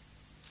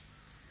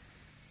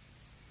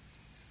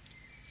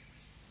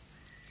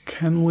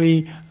 Can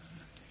we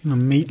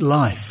meet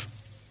life,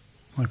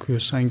 like we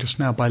were saying just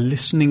now, by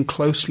listening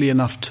closely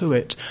enough to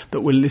it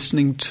that we're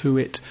listening to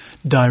it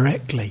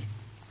directly,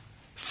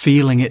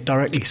 feeling it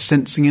directly,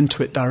 sensing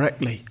into it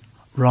directly,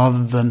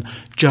 rather than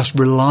just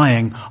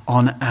relying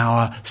on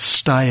our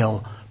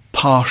stale,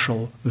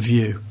 partial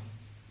view?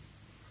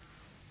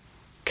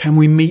 Can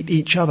we meet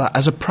each other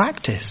as a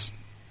practice?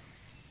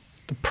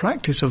 The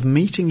practice of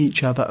meeting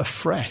each other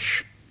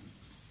afresh,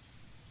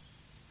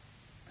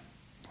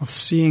 of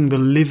seeing the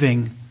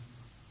living,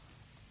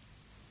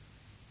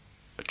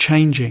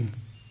 changing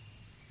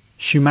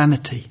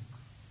humanity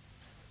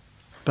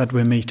that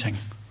we're meeting,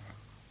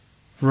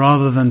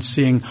 rather than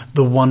seeing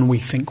the one we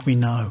think we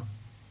know,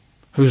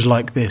 who's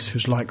like this,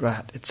 who's like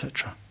that,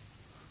 etc.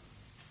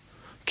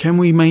 Can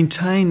we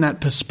maintain that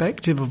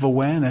perspective of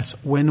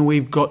awareness when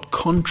we've got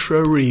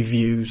contrary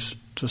views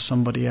to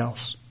somebody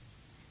else,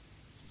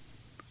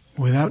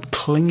 without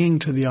clinging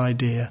to the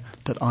idea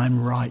that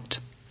I'm right?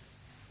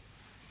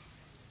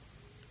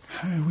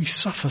 We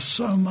suffer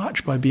so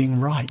much by being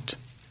right.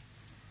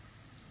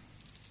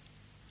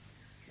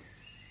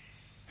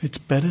 It's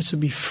better to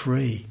be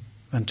free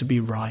than to be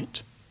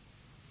right.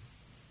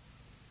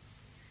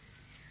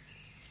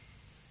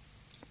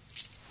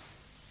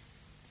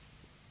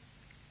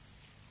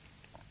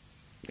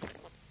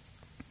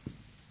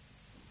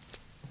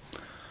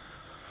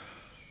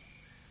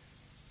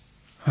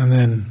 And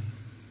then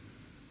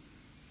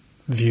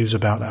views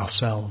about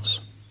ourselves.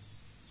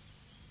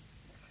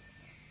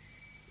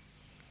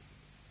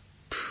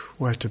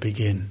 Where to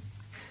begin?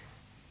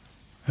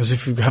 As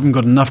if we haven't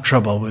got enough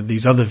trouble with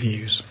these other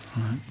views.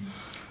 Right?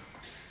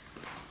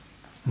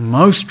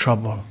 Most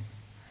trouble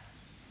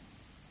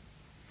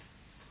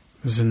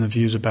is in the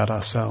views about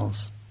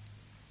ourselves.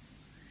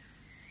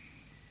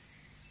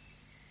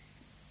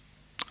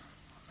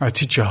 I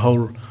teach a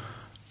whole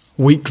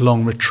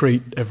week-long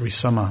retreat every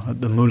summer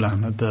at the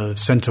Moulin, at the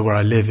centre where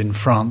I live in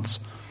France,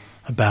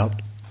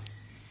 about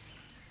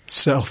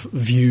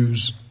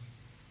self-views.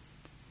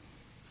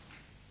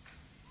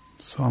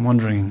 So I'm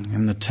wondering,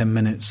 in the 10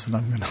 minutes that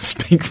I'm going to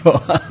speak for,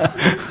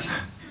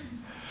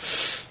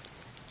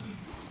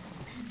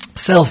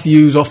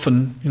 self-views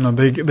often,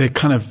 they're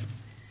kind of,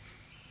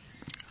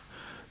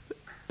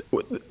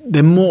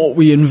 they're more,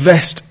 we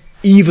invest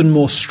even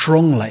more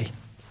strongly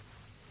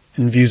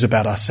in views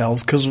about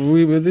ourselves because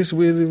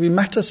we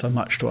matter so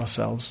much to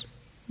ourselves.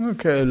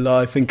 Okay,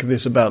 I think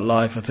this about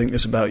life, I think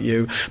this about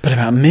you, but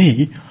about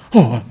me,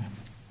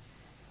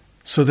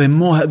 so they're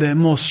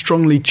more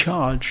strongly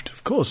charged.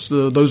 Of course,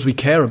 those we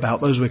care about,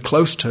 those we're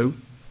close to,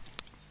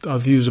 our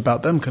views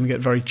about them can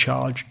get very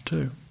charged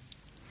too.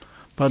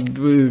 But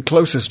we're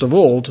closest of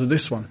all to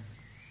this one.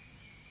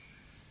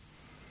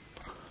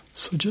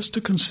 So just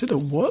to consider,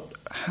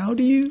 how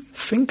do you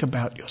think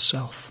about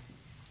yourself?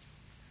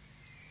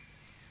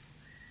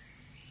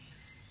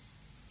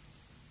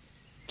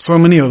 So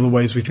many of the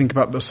ways we think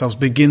about ourselves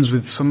begins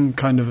with some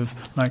kind of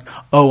like,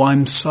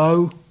 I'm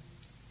so...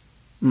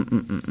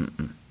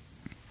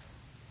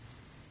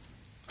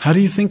 How do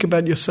you think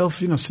about yourself,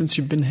 since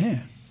you've been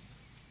here?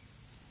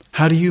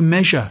 How do you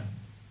measure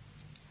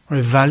or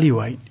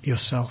evaluate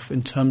yourself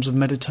in terms of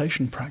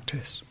meditation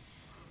practice?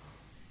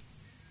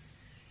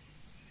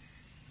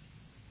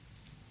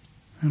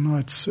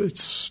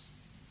 It's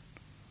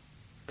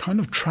kind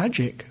of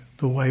tragic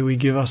the way we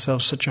give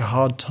ourselves such a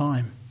hard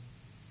time.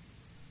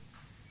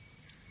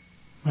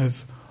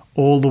 With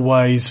all the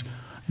ways,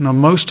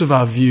 most of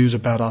our views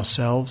about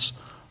ourselves,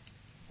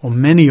 or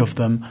many of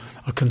them,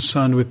 are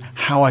concerned with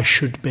how I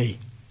should be.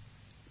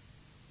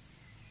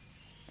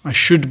 I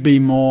should be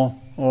more,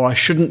 or I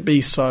shouldn't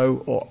be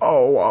so,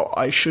 or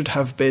I should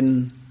have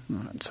been,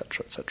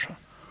 etc., etc.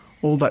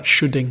 All that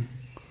shoulding.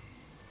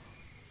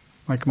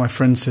 Like my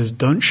friend says,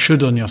 don't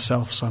should on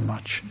yourself so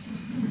much.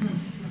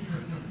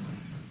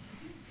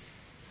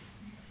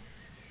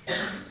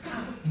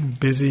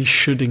 Busy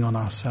shoulding on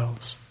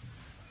ourselves.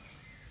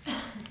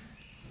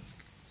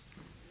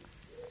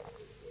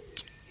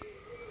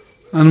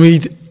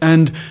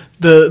 And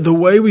the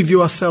way we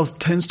view ourselves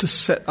tends to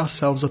set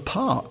ourselves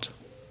apart.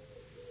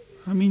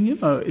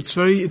 It's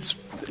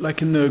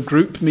like in the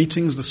group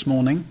meetings this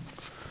morning.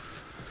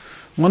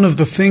 One of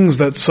the things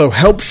that's so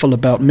helpful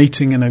about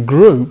meeting in a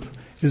group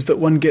is that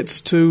one gets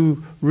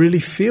to really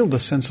feel the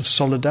sense of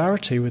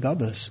solidarity with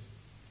others.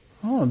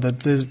 That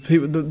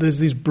there's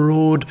these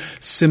broad,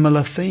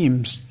 similar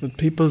themes, that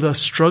people are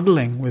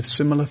struggling with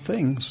similar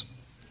things.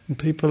 And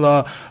people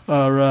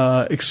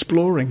are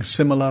exploring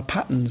similar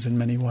patterns in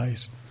many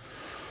ways.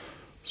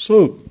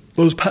 So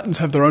those patterns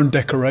have their own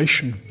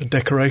decoration, the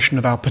decoration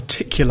of our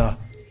particular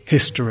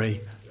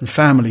history and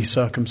family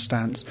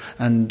circumstance,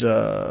 and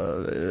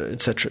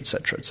etc.,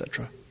 etc.,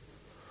 etc.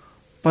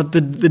 But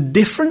the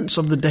difference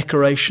of the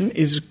decoration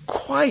is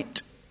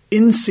quite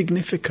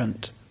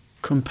insignificant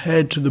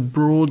compared to the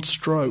broad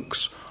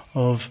strokes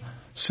of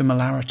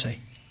similarity.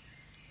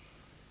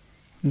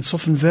 And it's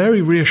often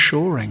very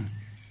reassuring.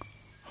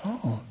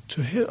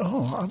 To hear,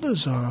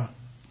 others are...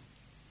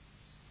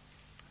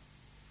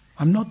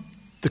 I'm not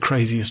the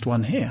craziest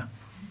one here.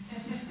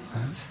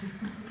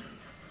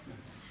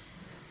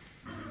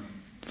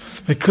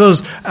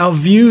 Because our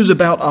views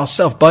about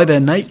ourselves, by their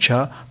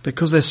nature,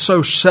 because they're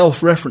so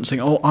self-referencing,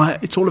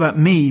 it's all about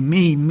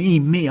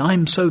me,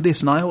 I'm so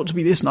this, and I ought to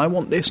be this, and I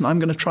want this, and I'm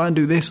going to try and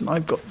do this, and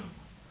I've got...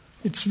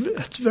 It's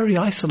very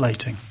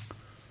isolating.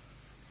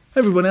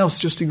 Everyone else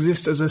just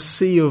exists as a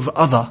sea of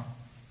other.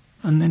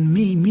 And then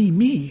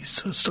me,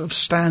 so sort of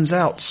stands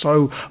out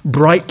so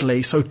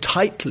brightly, so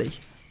tightly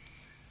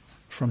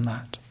from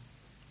that.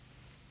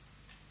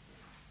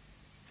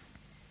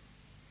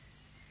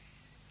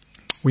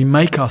 We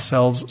make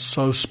ourselves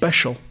so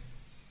special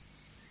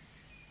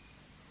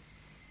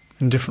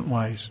in different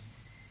ways.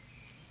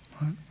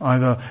 Right?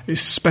 Either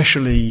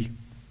especially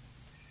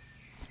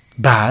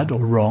bad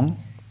or wrong,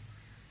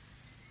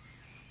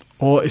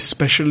 or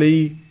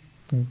especially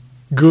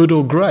good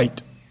or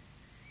great.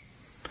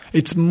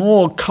 It's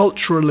more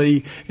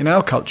culturally, in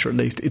our culture at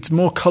least, it's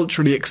more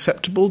culturally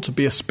acceptable to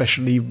be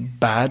especially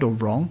bad or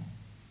wrong.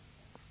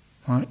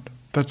 Right?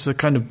 That's a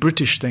kind of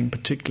British thing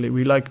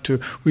particularly.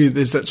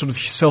 There's that sort of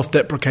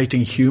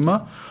self-deprecating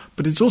humour,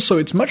 but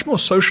it's much more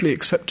socially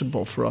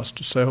acceptable for us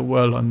to say,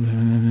 and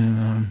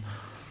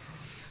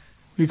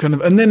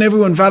then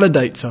everyone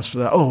validates us for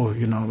that.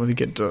 We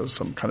get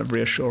some kind of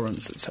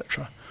reassurance,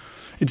 etc.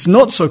 It's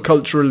not so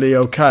culturally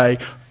okay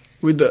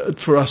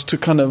for us to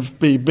kind of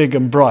be big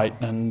and bright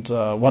and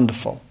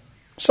wonderful.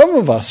 Some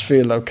of us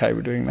feel okay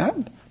with doing that,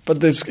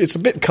 but it's a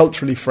bit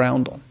culturally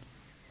frowned on.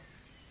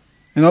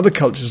 In other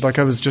cultures, like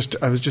I was just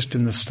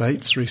in the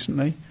States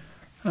recently,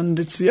 and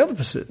it's the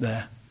opposite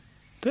there.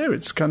 There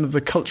it's kind of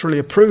the culturally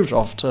approved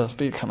of, to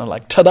be kind of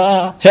like,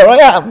 ta-da, here I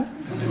am,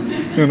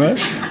 you know.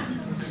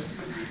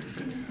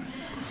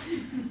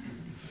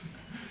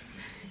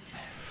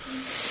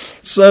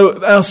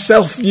 So our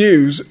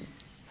self-views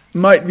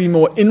might be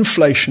more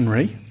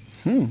inflationary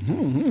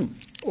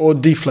or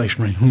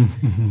deflationary,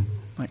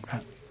 like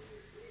that.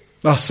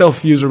 Our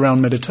self-views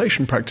around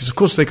meditation practice, of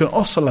course, they can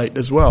oscillate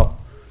as well.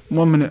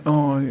 1 minute,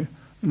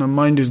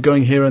 mind is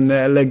going here and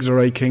there, legs are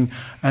aching,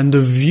 and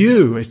the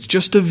view, it's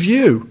just a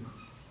view.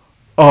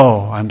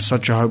 Oh, I'm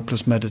such a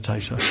hopeless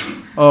meditator.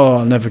 Oh,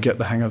 I'll never get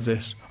the hang of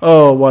this.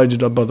 Oh, why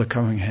did I bother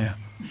coming here?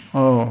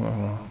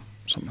 Oh,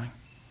 something.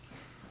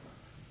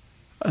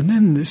 And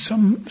then there's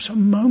some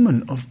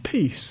moment of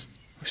peace.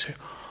 We say,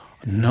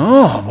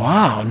 no,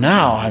 wow,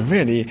 now I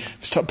really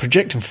start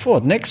projecting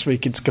forward. Next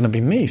week it's going to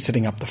be me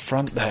sitting up the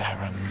front there,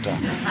 and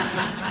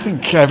I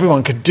think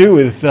everyone could do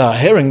with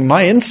hearing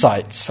my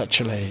insights,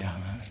 actually,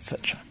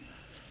 etc.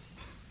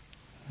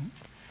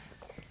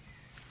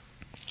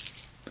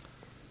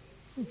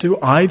 Do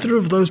either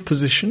of those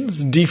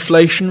positions,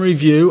 deflationary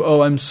view,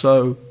 oh I'm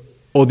so,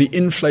 or the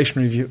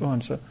inflationary view, oh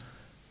I'm so,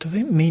 do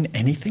they mean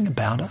anything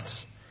about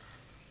us?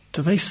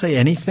 Do they say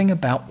anything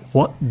about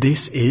what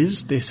this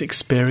is, this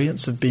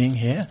experience of being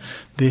here,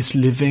 this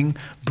living,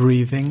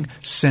 breathing,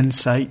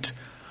 sensate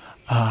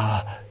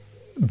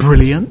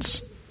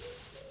brilliance,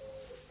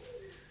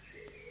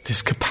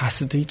 this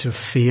capacity to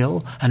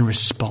feel and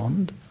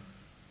respond,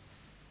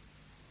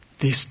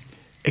 this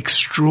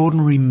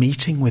extraordinary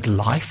meeting with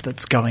life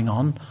that's going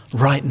on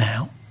right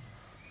now?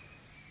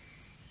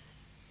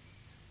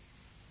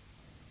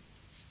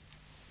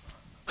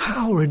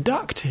 How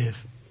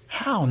reductive,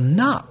 how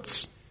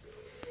nuts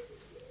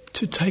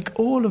to take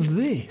all of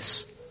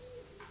this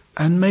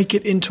and make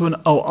it into an,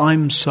 oh,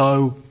 I'm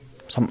so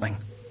something.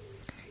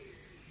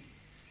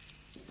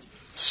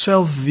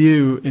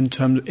 Self-view in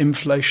terms of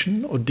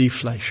inflation or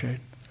deflation.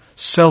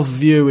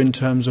 Self-view in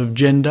terms of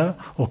gender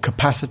or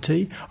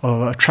capacity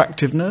or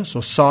attractiveness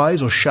or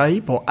size or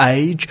shape or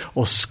age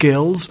or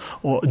skills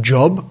or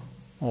job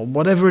or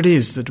whatever it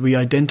is that we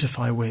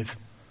identify with.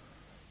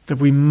 That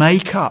we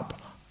make up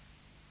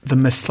the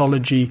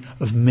mythology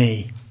of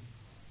me.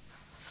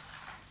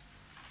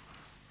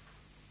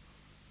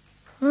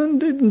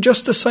 And in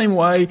just the same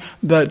way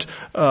that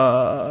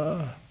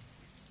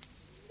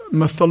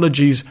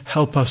mythologies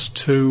help us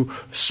to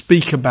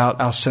speak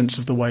about our sense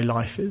of the way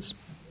life is.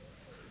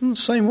 In the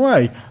same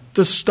way,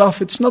 the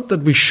stuff, it's not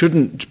that we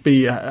shouldn't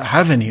be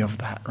have any of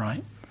that,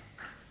 right?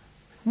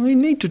 We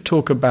need to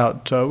talk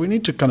about, we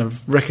need to kind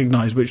of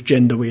recognize which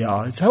gender we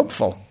are. It's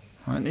helpful,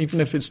 right? Even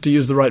if it's to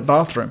use the right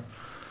bathroom.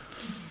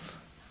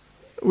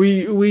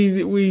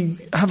 We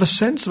have a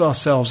sense of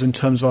ourselves in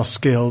terms of our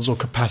skills or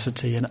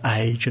capacity and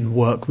age and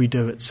work we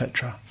do,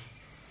 etc.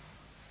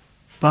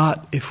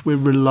 But if we're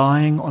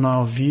relying on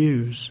our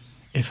views,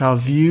 if our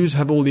views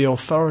have all the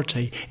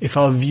authority, if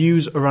our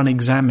views are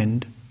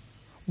unexamined,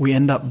 we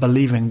end up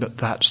believing that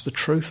that's the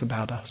truth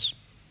about us.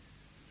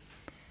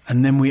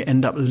 And then we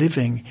end up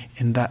living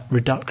in that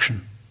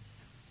reduction,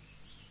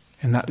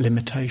 in that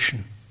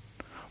limitation.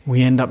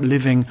 We end up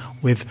living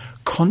with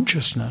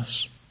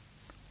consciousness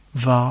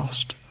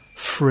vast,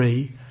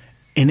 free,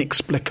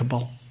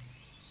 inexplicable,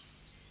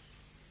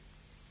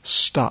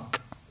 stuck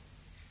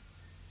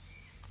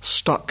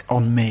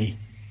on me,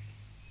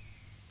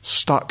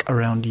 stuck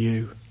around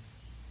you,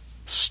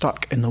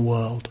 stuck in the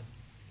world.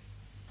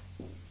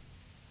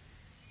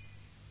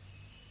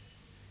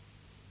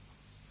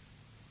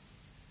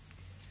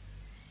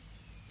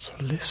 So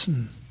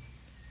listen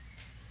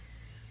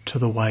to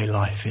the way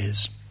life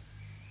is.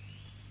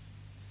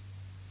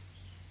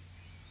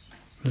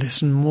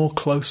 Listen more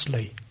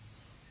closely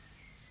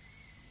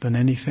than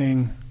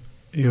anything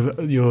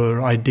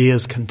your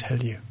ideas can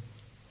tell you.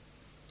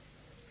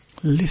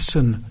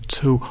 Listen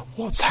to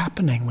what's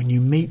happening when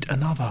you meet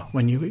another,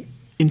 when you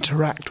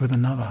interact with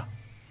another,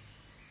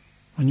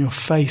 when you're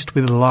faced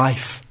with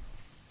life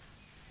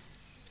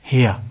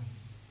here,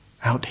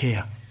 out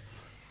here.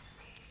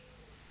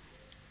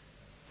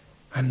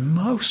 And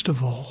most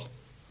of all,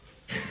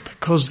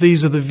 because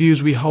these are the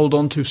views we hold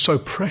on to so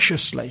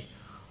preciously,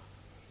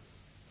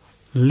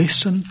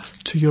 listen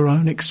to your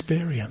own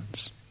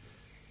experience,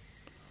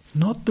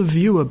 not the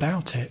view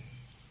about it.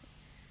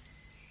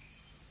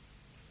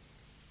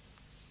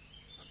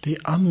 The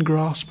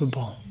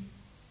ungraspable,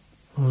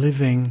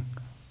 living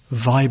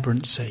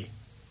vibrancy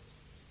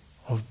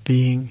of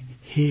being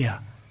here,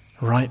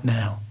 right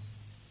now.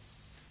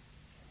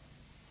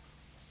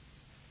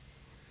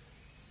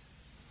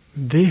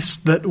 This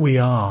that we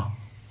are,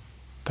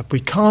 that we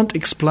can't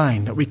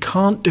explain, that we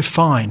can't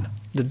define.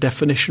 The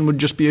definition would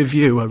just be a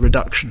view, a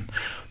reduction.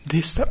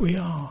 This that we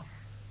are,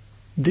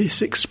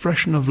 this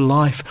expression of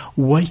life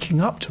waking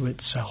up to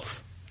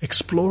itself,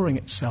 exploring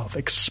itself,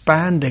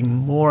 expanding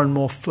more and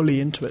more fully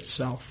into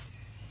itself.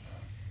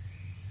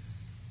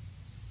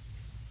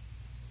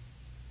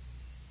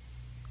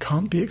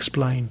 Can't be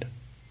explained.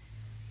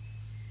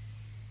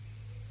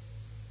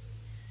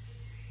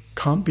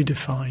 Can't be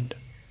defined.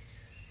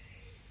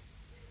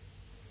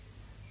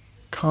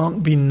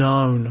 can't be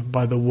known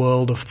by the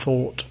world of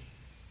thought,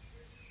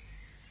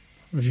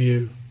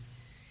 view.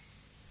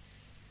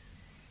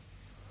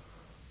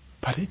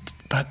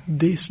 But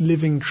this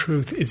living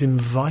truth is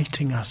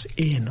inviting us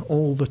in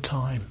all the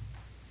time.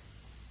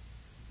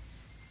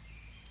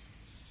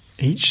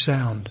 Each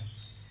sound,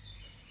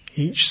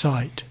 each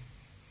sight,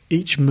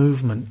 each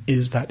movement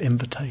is that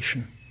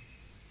invitation.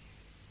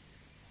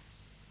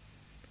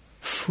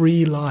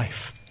 Free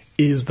life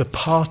is the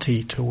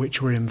party to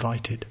which we're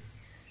invited.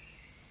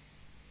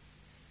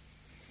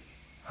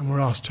 And we're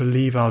asked to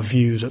leave our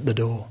views at the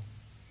door.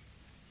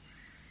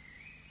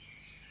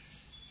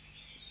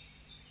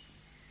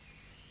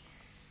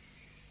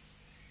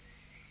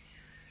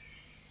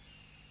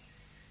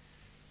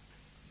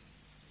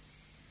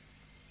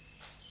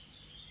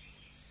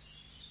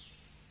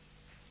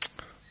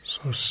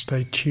 So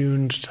stay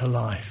tuned to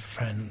life,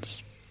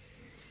 friends.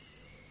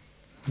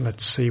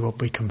 Let's see what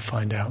we can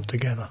find out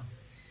together.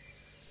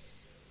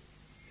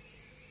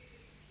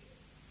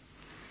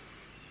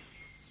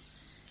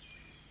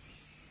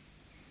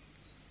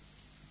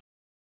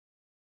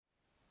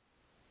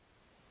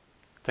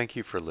 Thank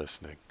you for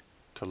listening.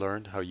 To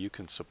learn how you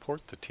can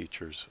support the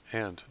teachers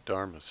and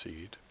Dharma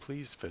Seed,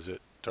 please visit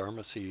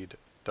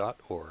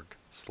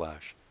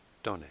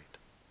dharmaseed.org/donate.